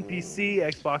 Xbox One, PC,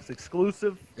 Xbox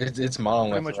exclusive. It's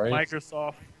Monolith, pretty much right?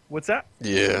 Microsoft. What's that?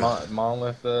 Yeah.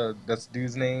 Monolith, that's the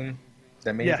dude's name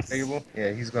that made Fable.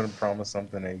 Yeah, he's going to promise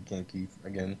something that he can't keep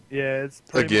again. Yeah, it's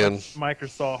pretty much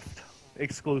Microsoft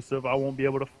exclusive. I won't be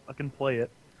able to fucking play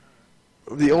it.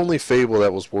 The only Fable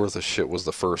that was worth a shit was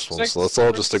the first one, so let's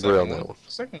all just agree on that one.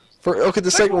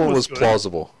 The second one was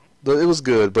plausible. It was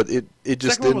good, but it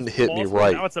just didn't hit me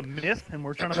right. Now it's a myth, and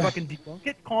we're trying to fucking debunk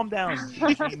it. Calm down,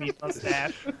 Jamie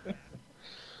Mustache.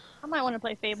 I might want to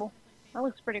play Fable. That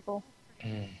looks pretty cool.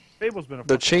 Fable's been a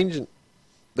They're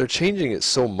changing it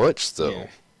so much, though. Yeah.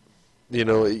 You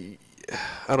know,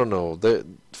 I don't know. The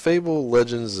Fable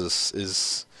Legends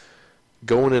is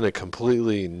going in a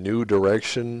completely new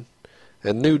direction.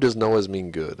 And new doesn't always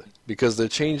mean good, because they're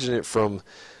changing it from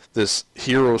this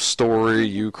hero story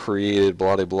you created,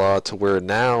 blah, blah, blah, to where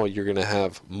now you're going to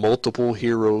have multiple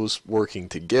heroes working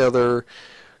together,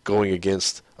 going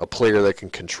against a player that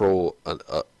can control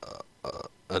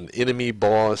an enemy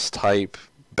boss type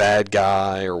bad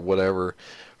guy or whatever.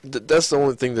 That's the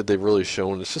only thing that they've really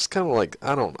shown. It's just kind of like,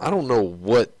 I don't know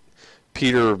what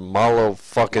Peter Molotov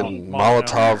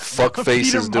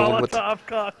fuckface is doing with.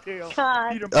 Cocktail.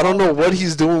 I don't know what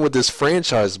he's doing with this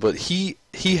franchise, but he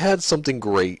had something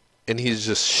great, and he's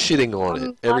just shitting on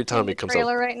it every time it comes up.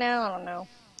 Trailer right now, I don't know.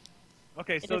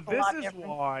 Okay, so this is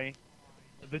why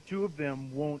the two of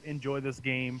them won't enjoy this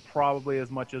game probably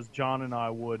as much as John and I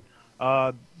would.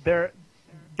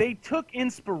 They took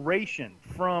inspiration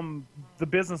from the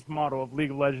business model of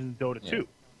League of Legends and Dota 2.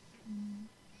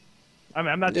 I mean,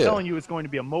 I'm not telling you it's going to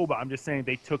be a MOBA. I'm just saying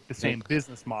they took the same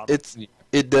business model.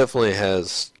 It definitely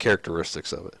has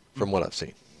characteristics of it, from what I've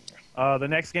seen. The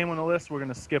next game on the list we're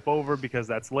going to skip over because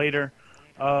that's later.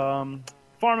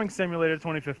 Farming Simulator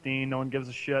 2015. No one gives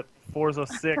a shit. Forza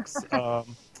 6.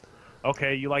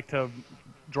 Okay, you like to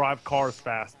drive cars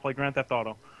fast. Play Grand Theft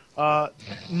Auto.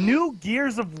 New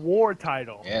Gears of War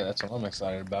title. Yeah, that's what I'm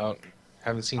excited about.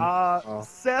 Haven't seen.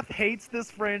 Seth hates this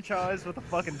franchise with a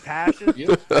fucking passion.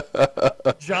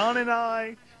 John and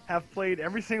I have played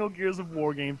every single Gears of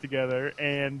War game together,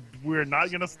 and we're not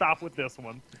going to stop with this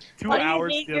one. 2 hours. Why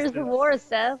do you hate Gears of War,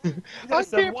 Seth? I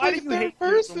can't play third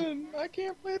person. I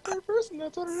can't play third person.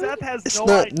 That's what it is. Seth has no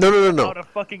idea how to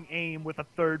fucking aim with a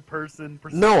third person.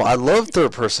 No, I love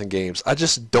third person games. I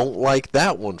just don't like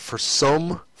that one for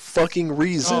some fucking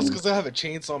reason. Oh, it's because I have a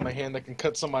chainsaw in my hand that can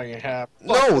cut somebody in half.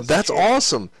 No, that's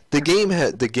awesome. The game.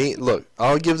 Look,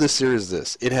 I'll give this series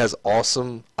this. It has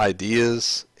awesome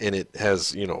ideas, and it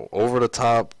has, over the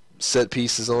top set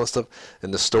pieces and all that stuff,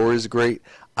 and the story is great.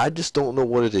 I just don't know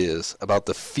what it is about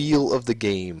the feel of the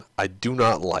game I do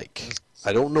not like.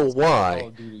 I don't know Call why.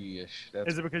 of Duty-ish.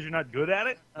 That's, Is it because you're not good at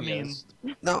it? I mean,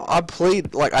 yes. No, I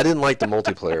played like I didn't like the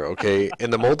multiplayer. Okay,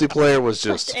 and the multiplayer was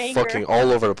just Such anger. fucking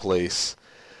all over the place.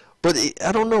 But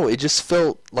I don't know. It just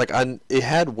felt like it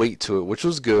had weight to it, which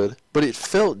was good. But it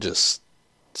felt just.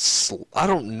 I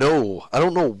don't know. I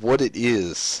don't know what it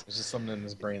is. There's just something in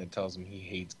his brain that tells him he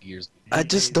hates Gears. I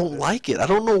just don't like it. I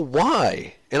don't know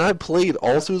why. And I played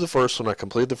all through the first one. I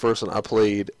completed the first one. I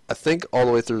played, I think, all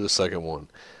the way through the second one.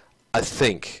 I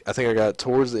think I got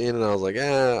towards the end and I was like,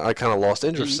 I kind of lost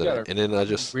interest in it. And then I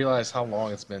just realize how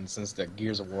long it's been since that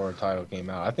Gears of War title came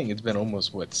out. I think it's been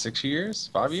almost, what, 6 years?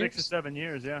 5 years? 6 or 7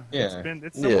 years, yeah. Yeah.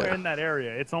 It's somewhere Yeah. in that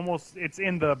area. It's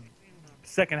in the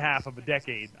second half of a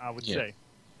decade, I would Yeah. say.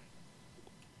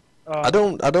 I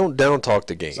don't down talk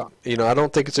the game. You know, I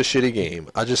don't think it's a shitty game.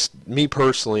 Me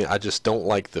personally, I just don't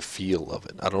like the feel of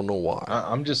it. I don't know why.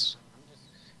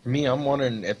 For me, I'm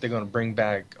wondering if they're going to bring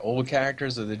back old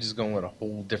characters or they're just going with a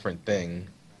whole different thing.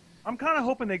 I'm kind of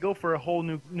hoping they go for a whole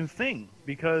new thing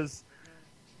because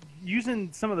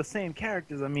using some of the same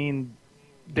characters, I mean,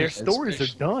 their stories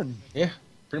are done. Yeah,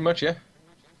 pretty much, yeah.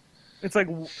 It's like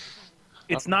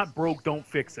it's not broke, don't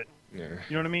fix it. Yeah.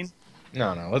 You know what I mean?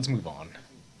 No, let's move on.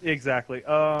 Exactly.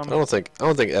 I don't think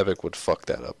Epic would fuck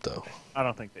that up though. I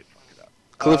don't think they'd fuck it up.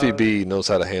 Cliffy B knows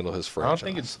how to handle his I franchise. don't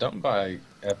think it's done by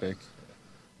Epic.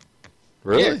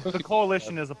 Really? Yeah, The Cliffy,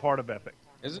 Coalition is a part of Epic.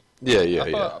 is it?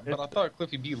 Yeah. But I thought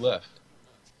Cliffy B left.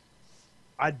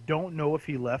 I don't know if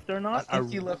he left or not. I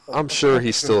think he left. I'm sure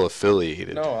he's still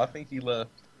affiliated. No, I think he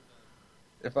left.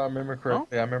 If I remember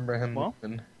correctly, I remember him Well.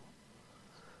 leaving.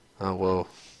 Oh well,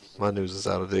 my news is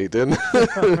out of date then.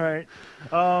 All right.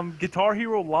 Guitar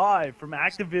Hero Live from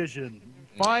Activision.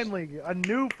 Finally, a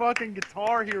new fucking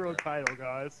Guitar Hero title,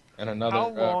 guys. And another. How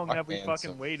long have we Rock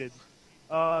fucking Band, so- waited?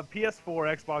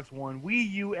 PS4, Xbox One,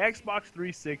 Wii U, Xbox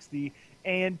 360,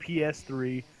 and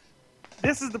PS3.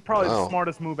 This is probably the Wow.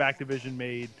 smartest move Activision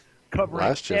made, covering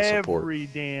Last gen support. every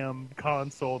damn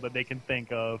console that they can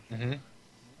think of.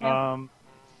 Mhm.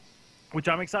 Which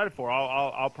I'm excited for.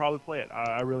 I'll probably play it.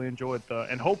 I really enjoyed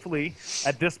and hopefully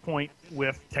at this point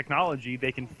with technology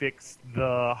they can fix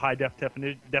the high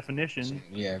definition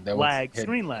Yeah, that lag, was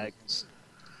screen lag.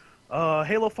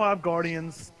 Halo 5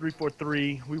 Guardians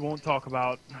 343. We won't talk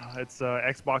about. It's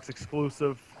Xbox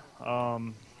exclusive.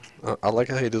 I like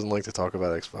how he doesn't like to talk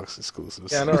about Xbox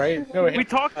exclusives. Yeah, I know, right? No, We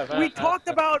talked about we talked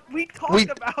about fucking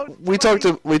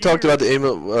the aim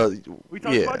of We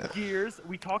talked yeah. about Gears.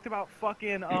 We talked about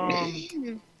fucking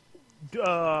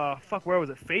where was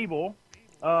it? Fable.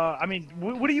 I mean,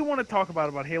 what do you want to talk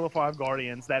about Halo 5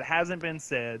 Guardians that hasn't been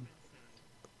said?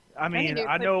 I mean, they're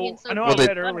I putting know in some Well, I they-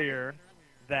 read earlier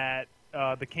that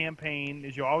the campaign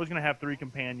is you're always going to have 3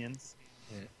 companions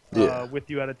Yeah. with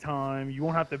you at a time. You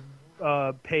won't have to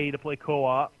pay to play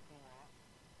co-op.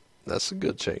 That's a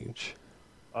good change.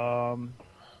 The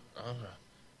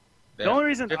only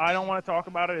reason I don't want to talk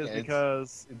about it is Yeah,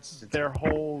 because it's their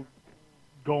whole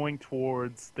going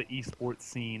towards the esports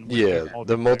scene. with Yeah,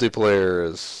 the multiplayer. multiplayer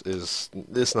is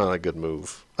it's not a good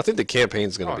move. I think the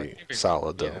campaign's gonna be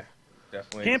solid though. Yeah,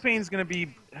 definitely. Campaign's going to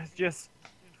be just.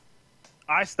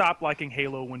 I stopped liking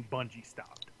Halo when Bungie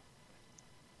stopped.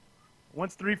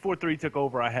 Once 343 took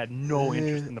over, I had no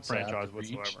interest in the So after franchise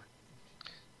Reach? whatsoever.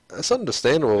 That's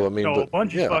understandable. I mean, No, but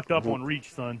Bungie yeah. fucked up on Reach,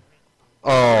 son.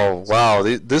 Oh wow,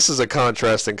 this is a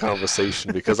contrasting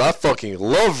conversation because I fucking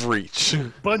love Reach.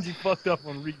 Bungie fucked up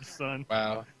on Reach, son.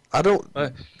 Wow. I don't.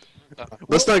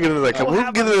 Let's not get into that. We'll We'll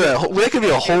have get into that. That could be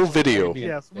a whole video. Yeah.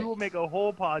 Yes, we will make a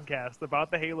whole podcast about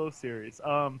the Halo series.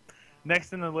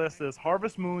 Next in the list is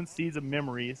Harvest Moon: Seeds of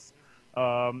Memories.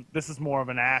 This is more of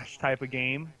an Ash type of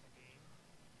game.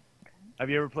 Have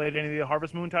you ever played any of the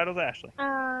Harvest Moon titles, Ashley?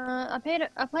 I played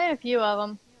a few of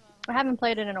them. I haven't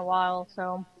played it in a while,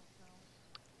 so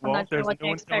I'm Well, not sure there's what a to new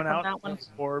one expect coming from out that one.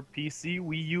 for PC,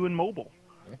 Wii U, and mobile.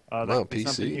 Wow, That could be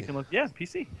something PC. you can look. Yeah,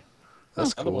 PC.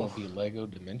 That's Another one cool. would be Lego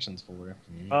Dimensions 4.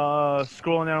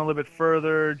 Scrolling down a little bit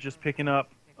further, just picking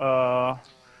up that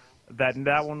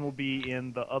one will be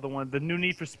in the other one, the new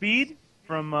Need for Speed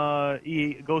from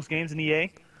EA, Ghost Games and EA.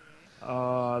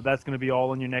 That's going to be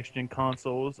all on your next gen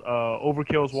consoles.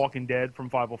 Overkill's Walking Dead from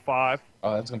 505.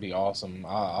 Oh, that's gonna be awesome.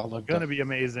 I looked. Going to be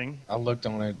amazing. I looked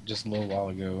on it just a little while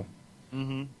ago.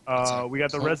 We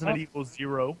got the Resident Evil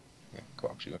Zero Yeah,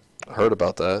 co-op shooter. I heard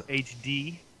about that.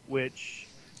 HD, which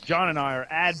John and I are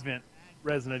advent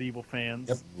Resident Evil fans.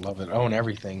 Yep, love it. Own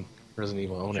everything. Resident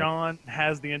Evil. Own it. John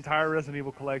has the entire Resident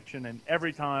Evil collection, and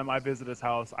every time I visit his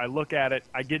house, I look at it,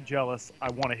 I get jealous,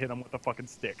 I want to hit him with a fucking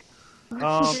stick.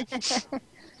 The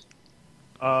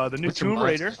new Which Tomb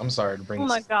reminds Raider. me- I'm sorry to bring. Oh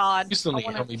my this. god. You still I need to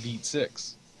wanna- help me beat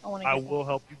 6. I want I to get will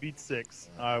help you beat 6.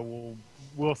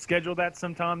 We'll schedule that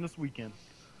sometime this weekend.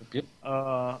 Yep.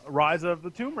 Rise of the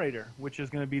Tomb Raider, which is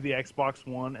going to be the Xbox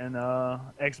One and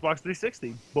Xbox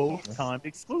 360, both timed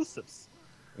exclusives.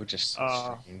 Which is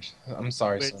so strange. I'm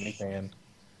sorry, which- Sony fan.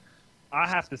 I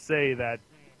have to say that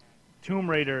Tomb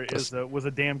Raider was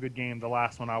a damn good game. The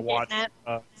last one I watched, that.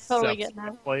 Totally Seth getting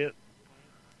that. play it.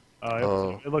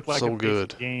 It looked like so a basic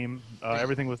good. game.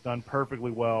 Everything was done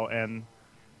perfectly well, and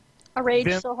I raged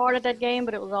Vin- so hard at that game,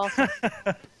 but it was awesome.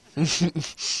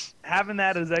 having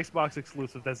that as Xbox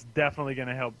exclusive, that's definitely going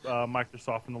to help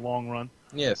Microsoft in the long run.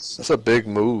 Yes. That's a big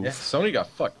move. Yeah, Sony got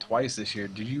fucked twice this year.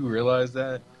 Did you realize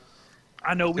that?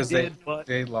 I know we Because did, but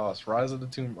they lost Rise of the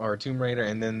Tomb Raider,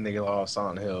 and then they lost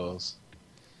Silent Hills.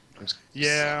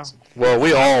 yeah, Well,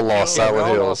 we all lost Yeah, we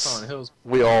Silent all lost Hills. Silent Hills.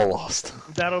 We all lost.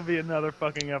 that'll be another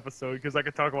fucking episode because I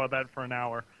could talk about that for an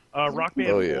hour. Rock Band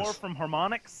 4 Oh, yes. from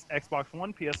Harmonix, Xbox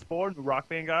One, PS4, new Rock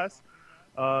Band guys.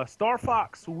 Star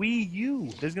Fox Wii U.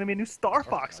 There's going to be a new Star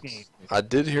Fox game. I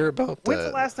did hear about When's the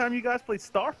that. last time you guys played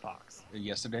Star Fox?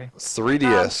 Yesterday.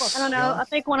 3DS. I don't know. I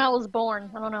think when I was born.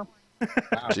 I don't know.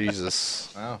 Wow.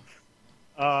 Jesus.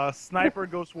 Wow. Sniper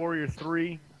Ghost Warrior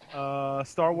 3.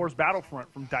 Star Wars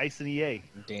Battlefront from Dice and EA.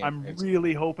 Damn. I'm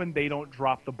really hoping they don't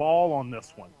drop the ball on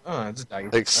this one. Oh, it's Dice.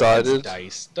 Excited. It's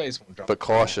Dice. Dice won't drop. But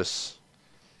cautious.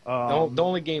 The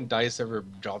only game Dice ever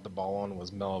dropped the ball on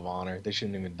was Medal of Honor. They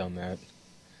shouldn't have even done that.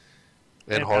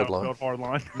 And Hardline.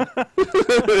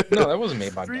 Hardline. No, that wasn't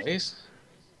made by Street- Dice.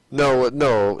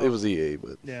 No, it was EA,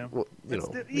 but Yeah. well, you It's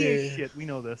know. the EA shit. We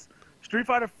know this. Street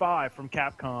Fighter V from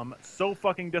Capcom. So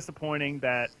fucking disappointing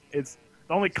that it's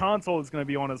the only console it's going to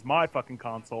be on is my fucking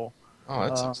console. Oh,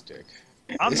 that sucks dick.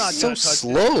 I'm It's not so going to touch it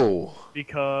slow.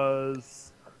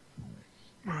 because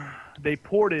they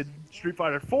ported Street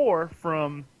Fighter 4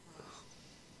 from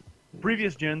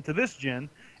previous gen to this gen,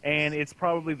 and it's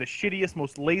probably the shittiest,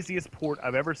 most laziest port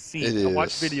I've ever seen. It is. I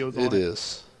watched videos on It it.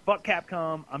 is. Fuck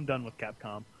Capcom. I'm done with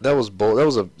Capcom. That was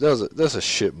that's a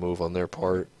shit move on their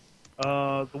part.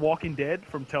 The Walking Dead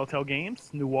from Telltale Games,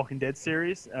 new Walking Dead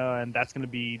series, and that's going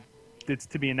to be, it's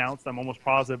to be announced. I'm almost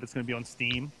positive it's going to be on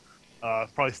Steam.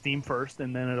 Probably Steam first,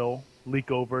 and then it'll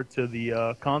leak over to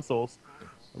the consoles.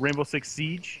 Rainbow Six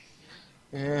Siege.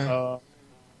 Yeah.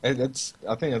 I think that's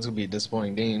gonna be a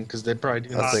disappointing game because they're probably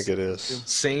doing I the think it is.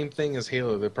 same thing as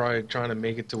Halo. They're probably trying to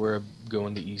make it to where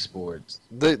going to esports.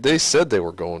 They said they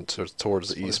were going towards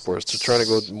the esports. They're trying to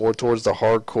go more towards the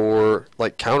hardcore,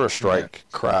 like Counter-Strike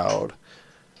crowd,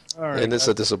 All right, and it's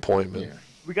a disappointment. Yeah.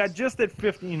 we got just at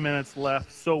 15 minutes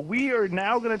left, so we are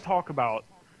now going to talk about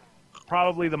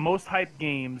probably the most hyped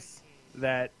games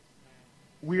that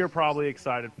we are probably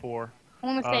excited for. I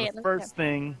want to say it.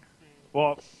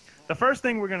 The first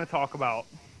thing we're going to talk about,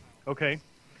 okay,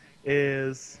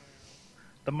 is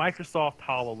the Microsoft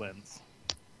HoloLens.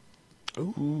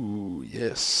 Ooh,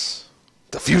 yes,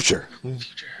 the future.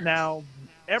 Now,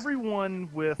 everyone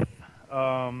with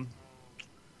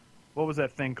what was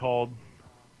that thing called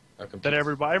that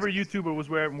every YouTuber was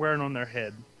wearing on their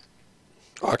head?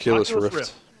 Oculus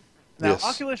Rift. Now, Yes,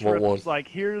 Oculus want Rift one. is like,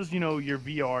 here's, your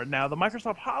VR. Now, the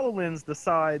Microsoft HoloLens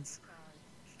decides,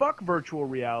 fuck virtual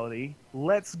reality,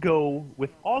 let's go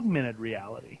with augmented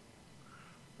reality,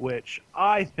 which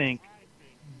I think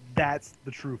that's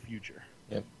the true future.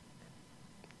 Yep.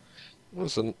 Well,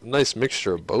 it's a nice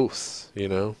mixture of both,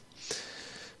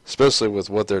 especially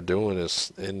with what they're doing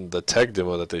is, and the tech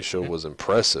demo that they showed was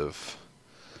impressive.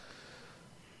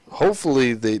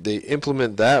 Hopefully they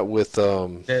implement that with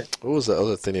what was the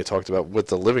other thing they talked about with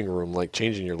the living room, like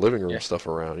changing your living room stuff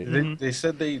around. They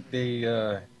said they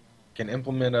can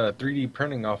implement a 3D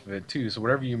printing off of it too. So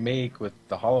whatever you make with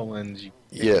the HoloLens, you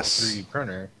make Yes. with a 3D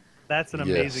printer. That's an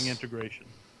amazing Yes. integration.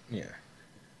 Yeah.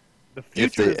 The If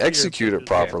future they is here, execute it bitches.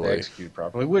 properly. Yeah, execute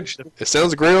properly. Which It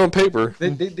sounds great on paper.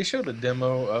 they showed a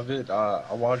demo of it.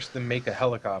 I watched them make a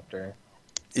helicopter.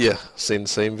 Yeah, seen the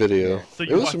same video. Yeah. So It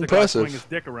you was watch the guy swing his impressive.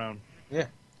 dick around. Yeah.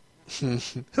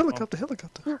 Helicopter.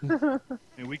 I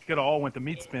mean, we could all went to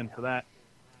meat spin for that.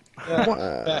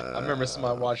 I remember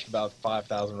somebody watched about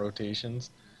 5,000 rotations.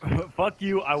 Fuck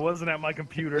you! I wasn't at my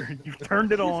computer. You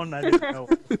turned it on. I didn't know.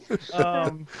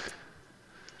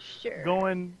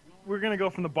 Sure. We're gonna go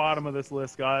from the bottom of this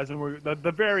list, guys, and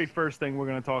the very first thing we're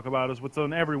gonna talk about is what's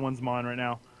on everyone's mind right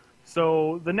now.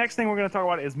 So the next thing we're gonna talk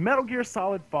about is Metal Gear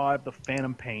Solid 5: The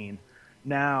Phantom Pain.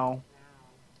 Now,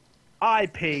 I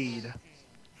paid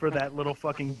for that little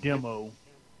fucking demo.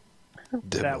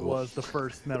 That was the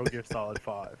first Metal Gear Solid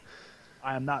 5.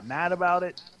 I am not mad about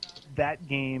it. That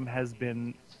game has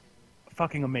been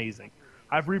fucking amazing.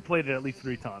 I've replayed it at least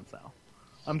 3 times now.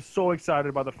 I'm so excited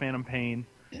about the Phantom Pain.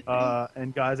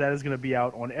 And guys, that is going to be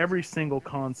out on every single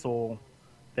console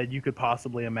that you could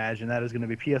possibly imagine. That is going to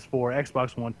be PS4,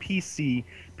 Xbox One, PC,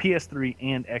 PS3,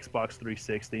 and Xbox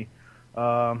 360.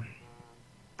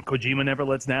 Kojima never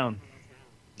lets down.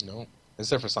 No,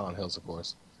 except for Silent Hills, of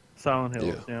course. Silent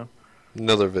Hills, yeah.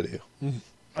 Another video.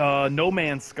 No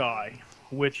Man's Sky,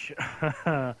 which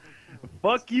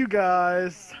fuck you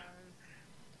guys.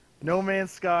 No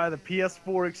Man's Sky, the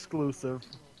PS4 exclusive.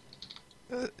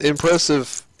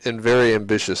 Impressive and very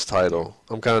ambitious title.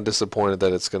 I'm kind of disappointed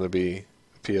that it's going to be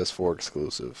PS4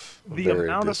 exclusive. The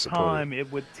amount of time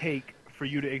it would take for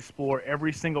you to explore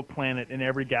every single planet in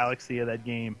every galaxy of that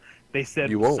game, they said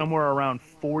somewhere around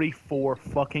 44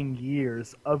 fucking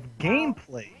years of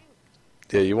gameplay.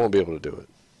 Yeah, you won't be able to do it.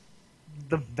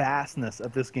 The vastness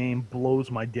of this game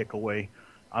blows my dick away.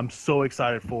 I'm so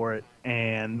excited for it,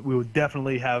 and we will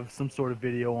definitely have some sort of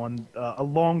video on a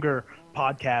longer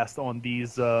podcast on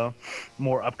these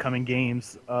more upcoming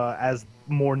games as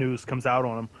more news comes out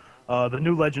on them. The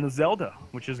new Legend of Zelda,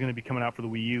 which is going to be coming out for the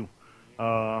Wii U.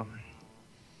 Oh,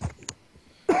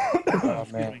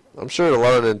 man. I'm sure a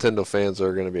lot of Nintendo fans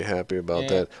are going to be happy about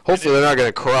that. Hopefully they're not going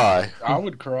to cry. I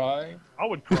would cry. I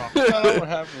would cry. I don't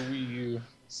have a Wii U,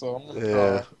 so I'm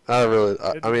gonna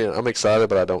cry. I mean, I'm excited,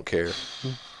 but I don't care.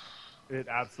 It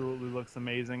absolutely looks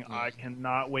amazing. I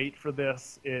cannot wait for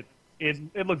this. It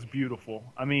looks beautiful.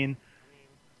 I mean,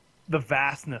 the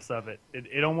vastness of it.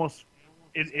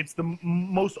 It's the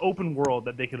most open world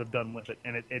that they could have done with it,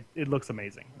 and it looks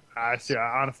amazing. I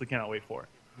honestly cannot wait for it.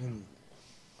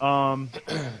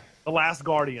 The Last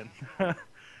Guardian.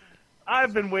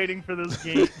 I've been waiting for this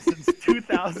game since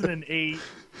 2008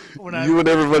 when You and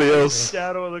everybody else.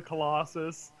 Shadow of the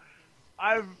Colossus.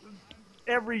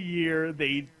 Every year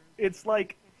it's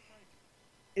like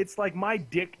my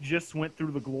dick just went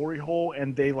through the glory hole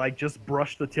and they like just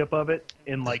brushed the tip of it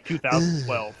in like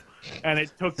 2012. And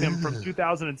it took them from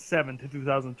 2007 to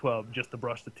 2012 just to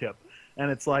brush the tip. And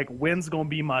it's like, when's going to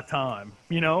be my time?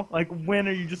 You know? Like, when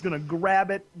are you just going to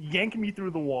grab it, yank me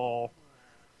through the wall?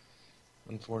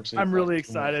 Unfortunately, I'm really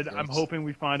excited. I'm hoping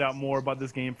we find out more about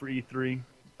this game for E3.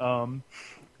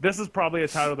 This is probably a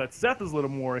title that Seth is a little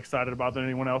more excited about than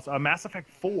anyone else. Mass Effect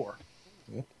 4.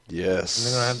 Yes. And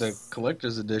they're going to have the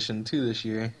collector's edition, too, this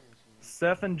year.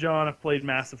 Seth and John have played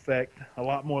Mass Effect a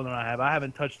lot more than I have. I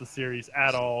haven't touched the series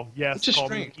at all. Yes, Which is call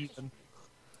me strange. Ethan.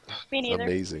 Me neither.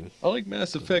 Amazing. I like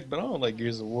Mass Effect, but I don't like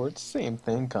Gears of War. It's the same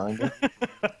thing, kind of.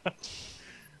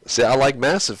 See, I like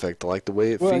Mass Effect. I like the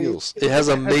way it feels. It has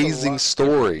amazing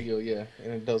story. Yeah,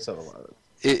 and it does have a lot of...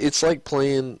 It's like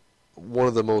playing one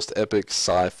of the most epic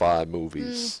sci-fi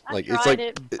movies. I Like tried it's like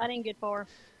it. I didn't get far.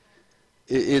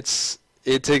 it's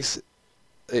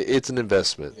an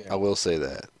investment. Yeah. I will say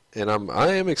that. And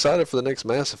I am excited for the next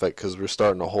Mass Effect because we're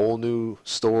starting a whole new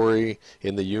story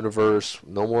in the universe.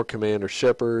 No more Commander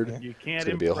Shepard. You can't It's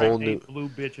gonna be a whole impregnate blue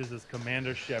bitches as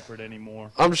Commander Shepard anymore.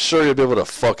 I'm sure you'll be able to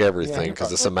fuck everything Yeah,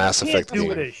 because it's a Mass Can't Effect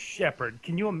do it game. as Shepard.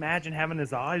 Can you imagine having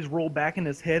his eyes roll back in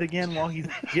his head again while he's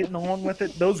getting on with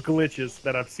it? Those glitches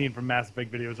that I've seen from Mass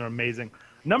Effect videos are amazing.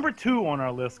 Number 2 on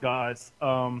our list, guys.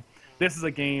 This is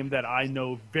a game that I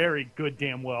know very good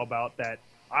damn well about, that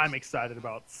I'm excited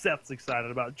about, Seth's excited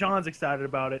about, John's excited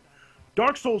about it.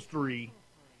 Dark Souls 3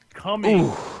 coming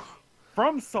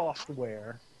from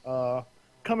Software,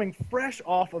 coming fresh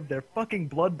off of their fucking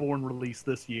Bloodborne release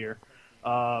this year.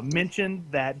 Mentioned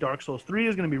that Dark Souls 3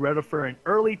 is going to be ready for an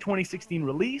early 2016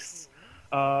 release.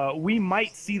 We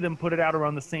might see them put it out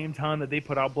around the same time that they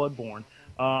put out Bloodborne.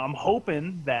 I'm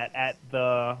hoping that at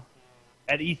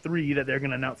E3 that they're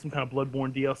going to announce some kind of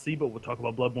Bloodborne DLC, but we'll talk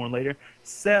about Bloodborne later.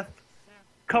 Seth,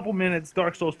 couple minutes,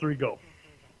 Dark Souls 3, go.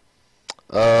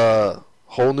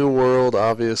 Whole new world,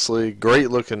 obviously. Great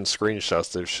looking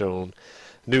screenshots they've shown.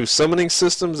 New summoning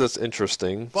systems, that's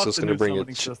interesting. Fuck So it's the going to new bring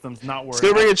summoning systems, not it's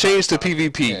going to bring a change to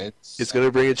PvP. Yeah, it's going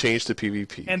to bring a change to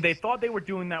PvP. And they thought they were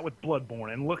doing that with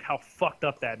Bloodborne, and look how fucked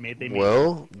up that made.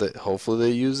 Well, hopefully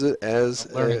they use it as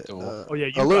A learning tool. Oh yeah,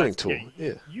 a learning tool.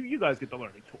 Yeah. You guys get the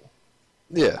learning tool.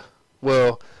 Yeah.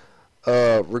 Well,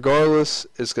 regardless,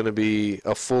 it's going to be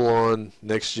a full-on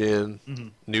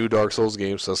next-gen new Dark Souls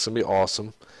game, so that's going to be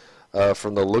awesome.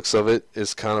 From the looks of it,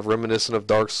 it's kind of reminiscent of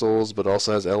Dark Souls, but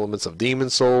also has elements of Demon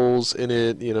Souls in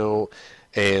it, you know,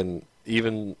 and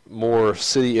even more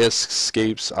city-esque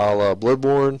escapes a la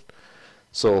Bloodborne.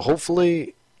 So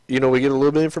hopefully, you know, we get a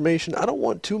little bit of information. I don't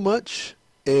want too much,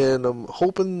 and I'm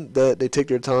hoping that they take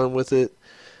their time with it.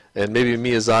 And maybe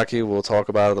Miyazaki will talk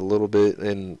about it a little bit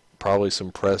in probably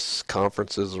some press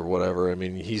conferences or whatever. I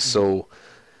mean, he's so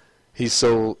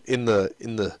in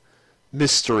the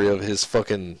mystery of his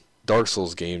fucking Dark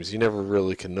Souls games, you never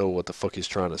really can know what the fuck he's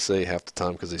trying to say half the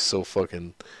time because he's so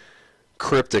fucking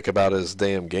cryptic about his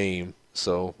damn game.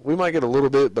 So we might get a little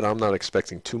bit, but I'm not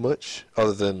expecting too much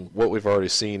other than what we've already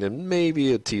seen and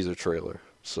maybe a teaser trailer.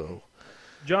 So,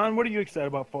 John, what are you excited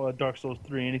about for Dark Souls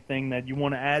 3? Anything that you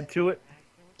want to add to it?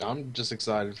 I'm just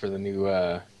excited for the new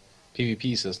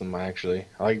PvP system. I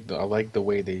like the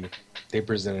way they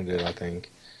presented it. I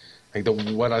think like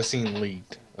what I seen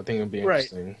leaked. I think it'll be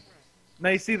interesting. Now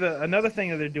you see another thing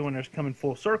that they're doing that's coming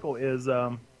full circle is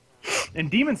in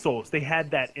Demon Souls they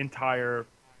had that entire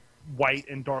white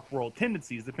and dark world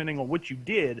tendencies, depending on what you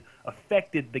did,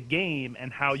 affected the game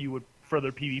and how you would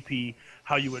further PvP,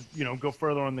 how you would go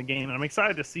further on the game. And I'm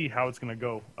excited to see how it's going to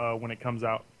go when it comes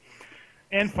out.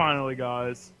 And finally,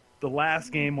 guys, the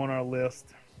last game on our list.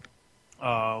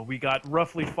 We got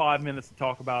roughly 5 minutes to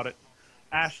talk about it.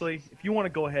 Ashley, if you want to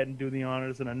go ahead and do the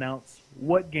honors and announce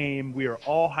what game we are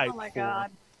all hyped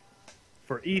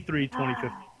for E3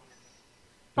 2015.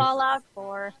 Fallout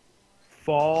 4.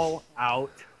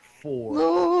 Fallout 4.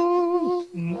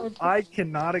 No. I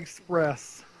cannot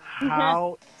express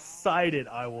how excited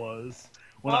I was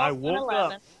when I woke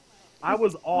up. I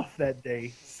was off that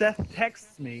day. Seth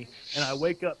texts me, and I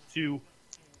wake up to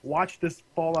watch this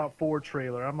Fallout 4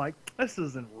 trailer. I'm like, this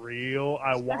isn't real.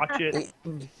 I watch it.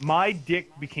 My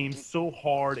dick became so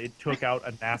hard it took out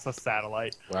a NASA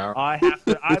satellite. Wow. I'm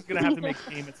gonna have to make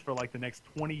payments for like the next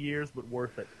 20 years, but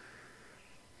worth it.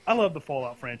 I love the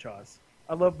Fallout franchise.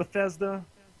 I love Bethesda.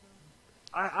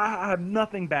 I have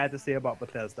nothing bad to say about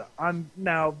Bethesda. I'm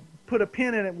now put a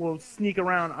pin in it. We'll sneak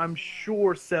around. I'm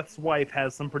sure Seth's wife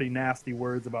has some pretty nasty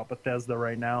words about Bethesda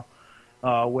right now,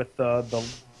 with the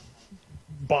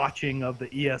botching of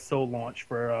the ESO launch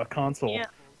for a console. Yeah.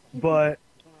 But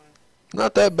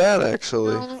not that bad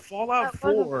actually. Fallout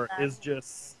 4 is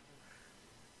just,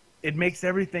 it makes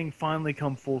everything finally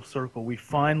come full circle. We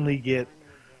finally get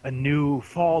a new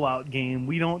Fallout game.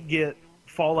 We don't get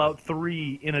Fallout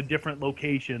 3 in a different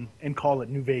location and call it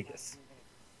New Vegas.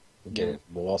 We get it,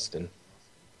 Boston.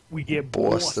 We get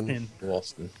Boston.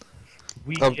 Boston.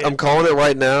 I'm calling it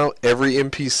right now. Every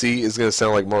NPC is going to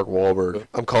sound like Mark Wahlberg.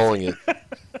 I'm calling it.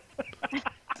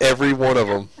 Every one of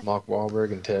them. Mark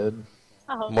Wahlberg and Ted.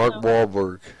 Mark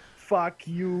Wahlberg. Fuck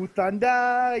you,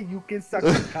 Thunder. You can suck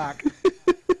the cock.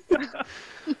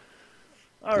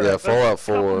 All right, yeah, Fallout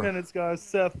 4. Couple minutes, guys.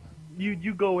 Seth,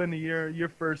 you go into your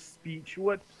first speech.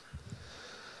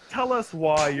 Tell us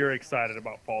why you're excited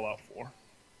about Fallout 4.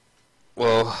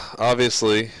 Well,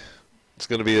 obviously, it's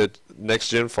going to be a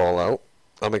next-gen Fallout.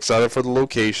 I'm excited for the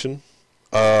location.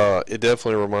 It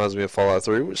definitely reminds me of Fallout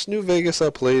 3, which New Vegas I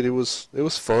played. It was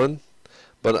fun,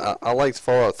 but I liked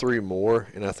Fallout 3 more,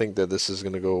 and I think that this is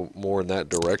going to go more in that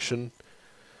direction.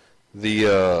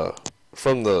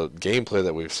 From the gameplay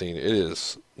that we've seen, it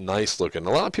is nice looking. A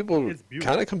lot of people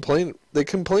kind of complain. They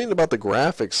complain about the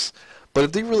graphics, but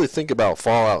if they really think about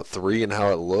Fallout 3 and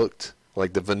how it looked,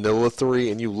 like the vanilla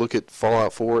 3, and you look at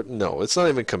Fallout 4, no, it's not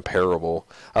even comparable.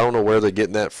 I don't know where they're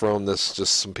getting that from. That's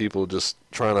just some people just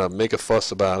trying to make a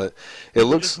fuss about it. It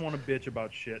looks. Just want to bitch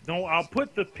about shit. No, I'll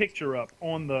put the picture up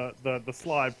on the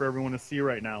slide for everyone to see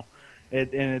right now.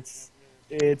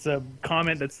 It's a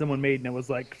comment that someone made, and it was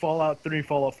like, Fallout 3,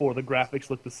 Fallout 4, the graphics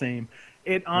look the same.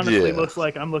 It honestly looks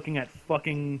like I'm looking at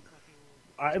fucking...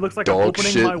 it looks like I'm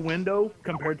opening my window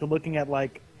compared to looking at,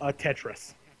 like, a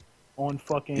Tetris on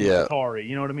fucking Atari.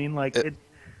 You know what I mean? Like, and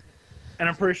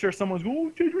I'm pretty sure someone's going,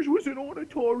 oh, Tetris wasn't on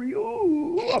Atari.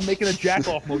 Oh, I'm making a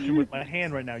jack-off motion with my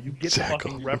hand right now. You get the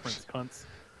fucking reference, cunts.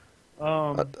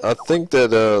 I think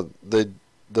that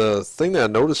the thing that I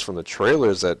noticed from the trailer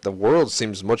is that the world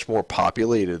seems much more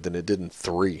populated than it did in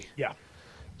 3. Yeah.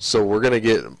 So we're going to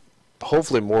get,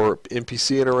 hopefully, more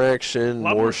NPC interaction,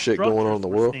 more shit going on in the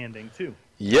world. Too.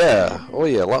 Yeah. Oh,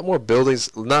 yeah. A lot more buildings,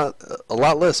 a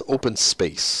lot less open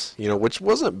space, which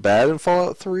wasn't bad in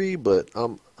Fallout 3, but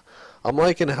I'm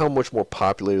liking how much more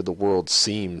populated the world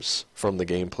seems from the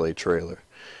gameplay trailer.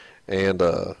 And,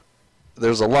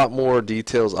 there's a lot more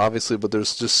details, obviously, but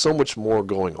there's just so much more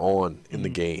going on in the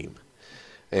game.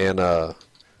 And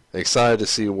excited to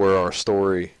see where our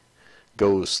story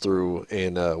goes through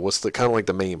and what's the kind of like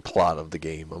the main plot of the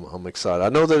game. I'm excited. I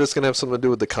know that it's going to have something to do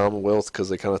with the Commonwealth because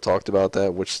they kind of talked about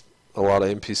that, which a lot of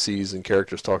NPCs and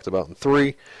characters talked about in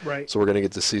 3. Right. So we're going to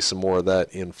get to see some more of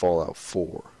that in Fallout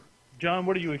 4. John,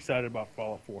 what are you excited about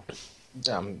Fallout 4?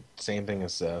 Same thing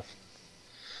as Seth.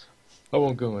 I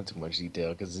won't go into much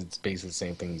detail because it's basically the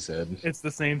same thing you said. It's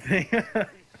the same thing.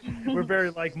 We're very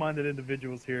like-minded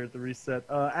individuals here at the Reset.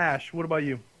 Ash, what about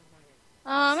you?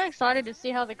 I'm excited to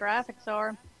see how the graphics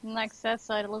are. And like Seth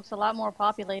said, it looks a lot more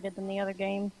populated than the other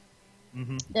game,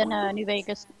 than New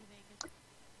Vegas.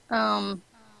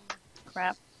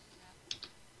 Crap.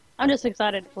 I'm just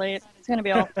excited to play it. It's gonna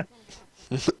be all.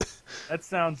 That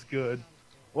sounds good.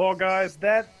 Well, guys,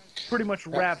 that pretty much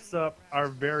wraps up our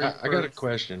very I got a first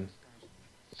question.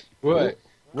 What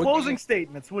closing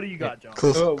statements. What do you got, John?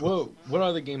 what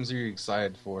other games are you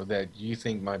excited for that you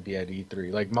think might be at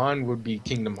E3? Like mine would be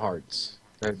Kingdom Hearts,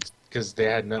 because they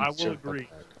had nothing. I to show will about agree.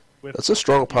 that. That's a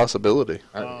strong possibility.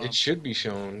 It should be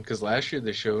shown because last year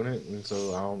they showed it, and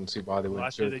so I don't see why they wouldn't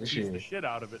Last show year it they this teased year. the shit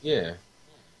out of it. Yeah.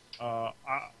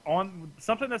 On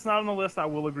something that's not on the list, I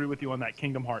will agree with you on that.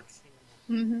 Kingdom Hearts,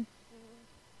 Mm-hmm.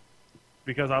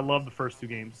 because I love the first two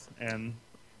games, and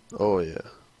Oh yeah,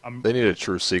 I'm, they need a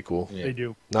true sequel. Yeah. they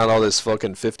do. Not all this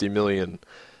fucking 50 million,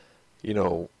 you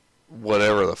know,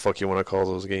 whatever the fuck you want to call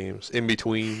those games, in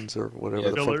betweens or whatever Yeah,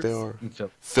 the fuck they fillers. are.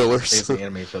 Fillers. Basically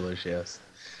anime fillers, yes.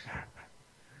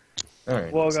 All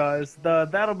right. Well, guys,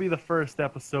 that'll be the first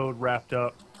episode wrapped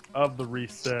up of the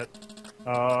reset.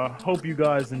 Hope you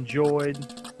guys enjoyed.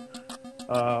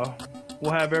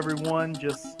 We'll have everyone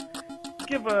just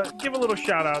give a little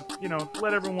shout out. You know,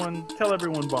 tell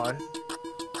everyone bye.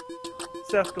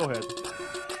 Seth, go ahead.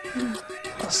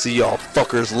 I'll see y'all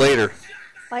fuckers later.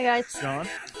 Bye, guys. John.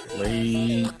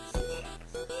 Late.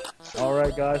 All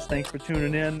right, guys. Thanks for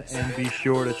tuning in, and be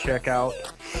sure to check out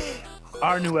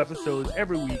our new episodes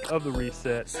every week of the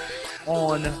Reset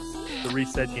on the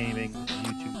Reset Gaming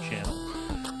YouTube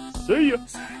channel. See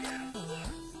ya.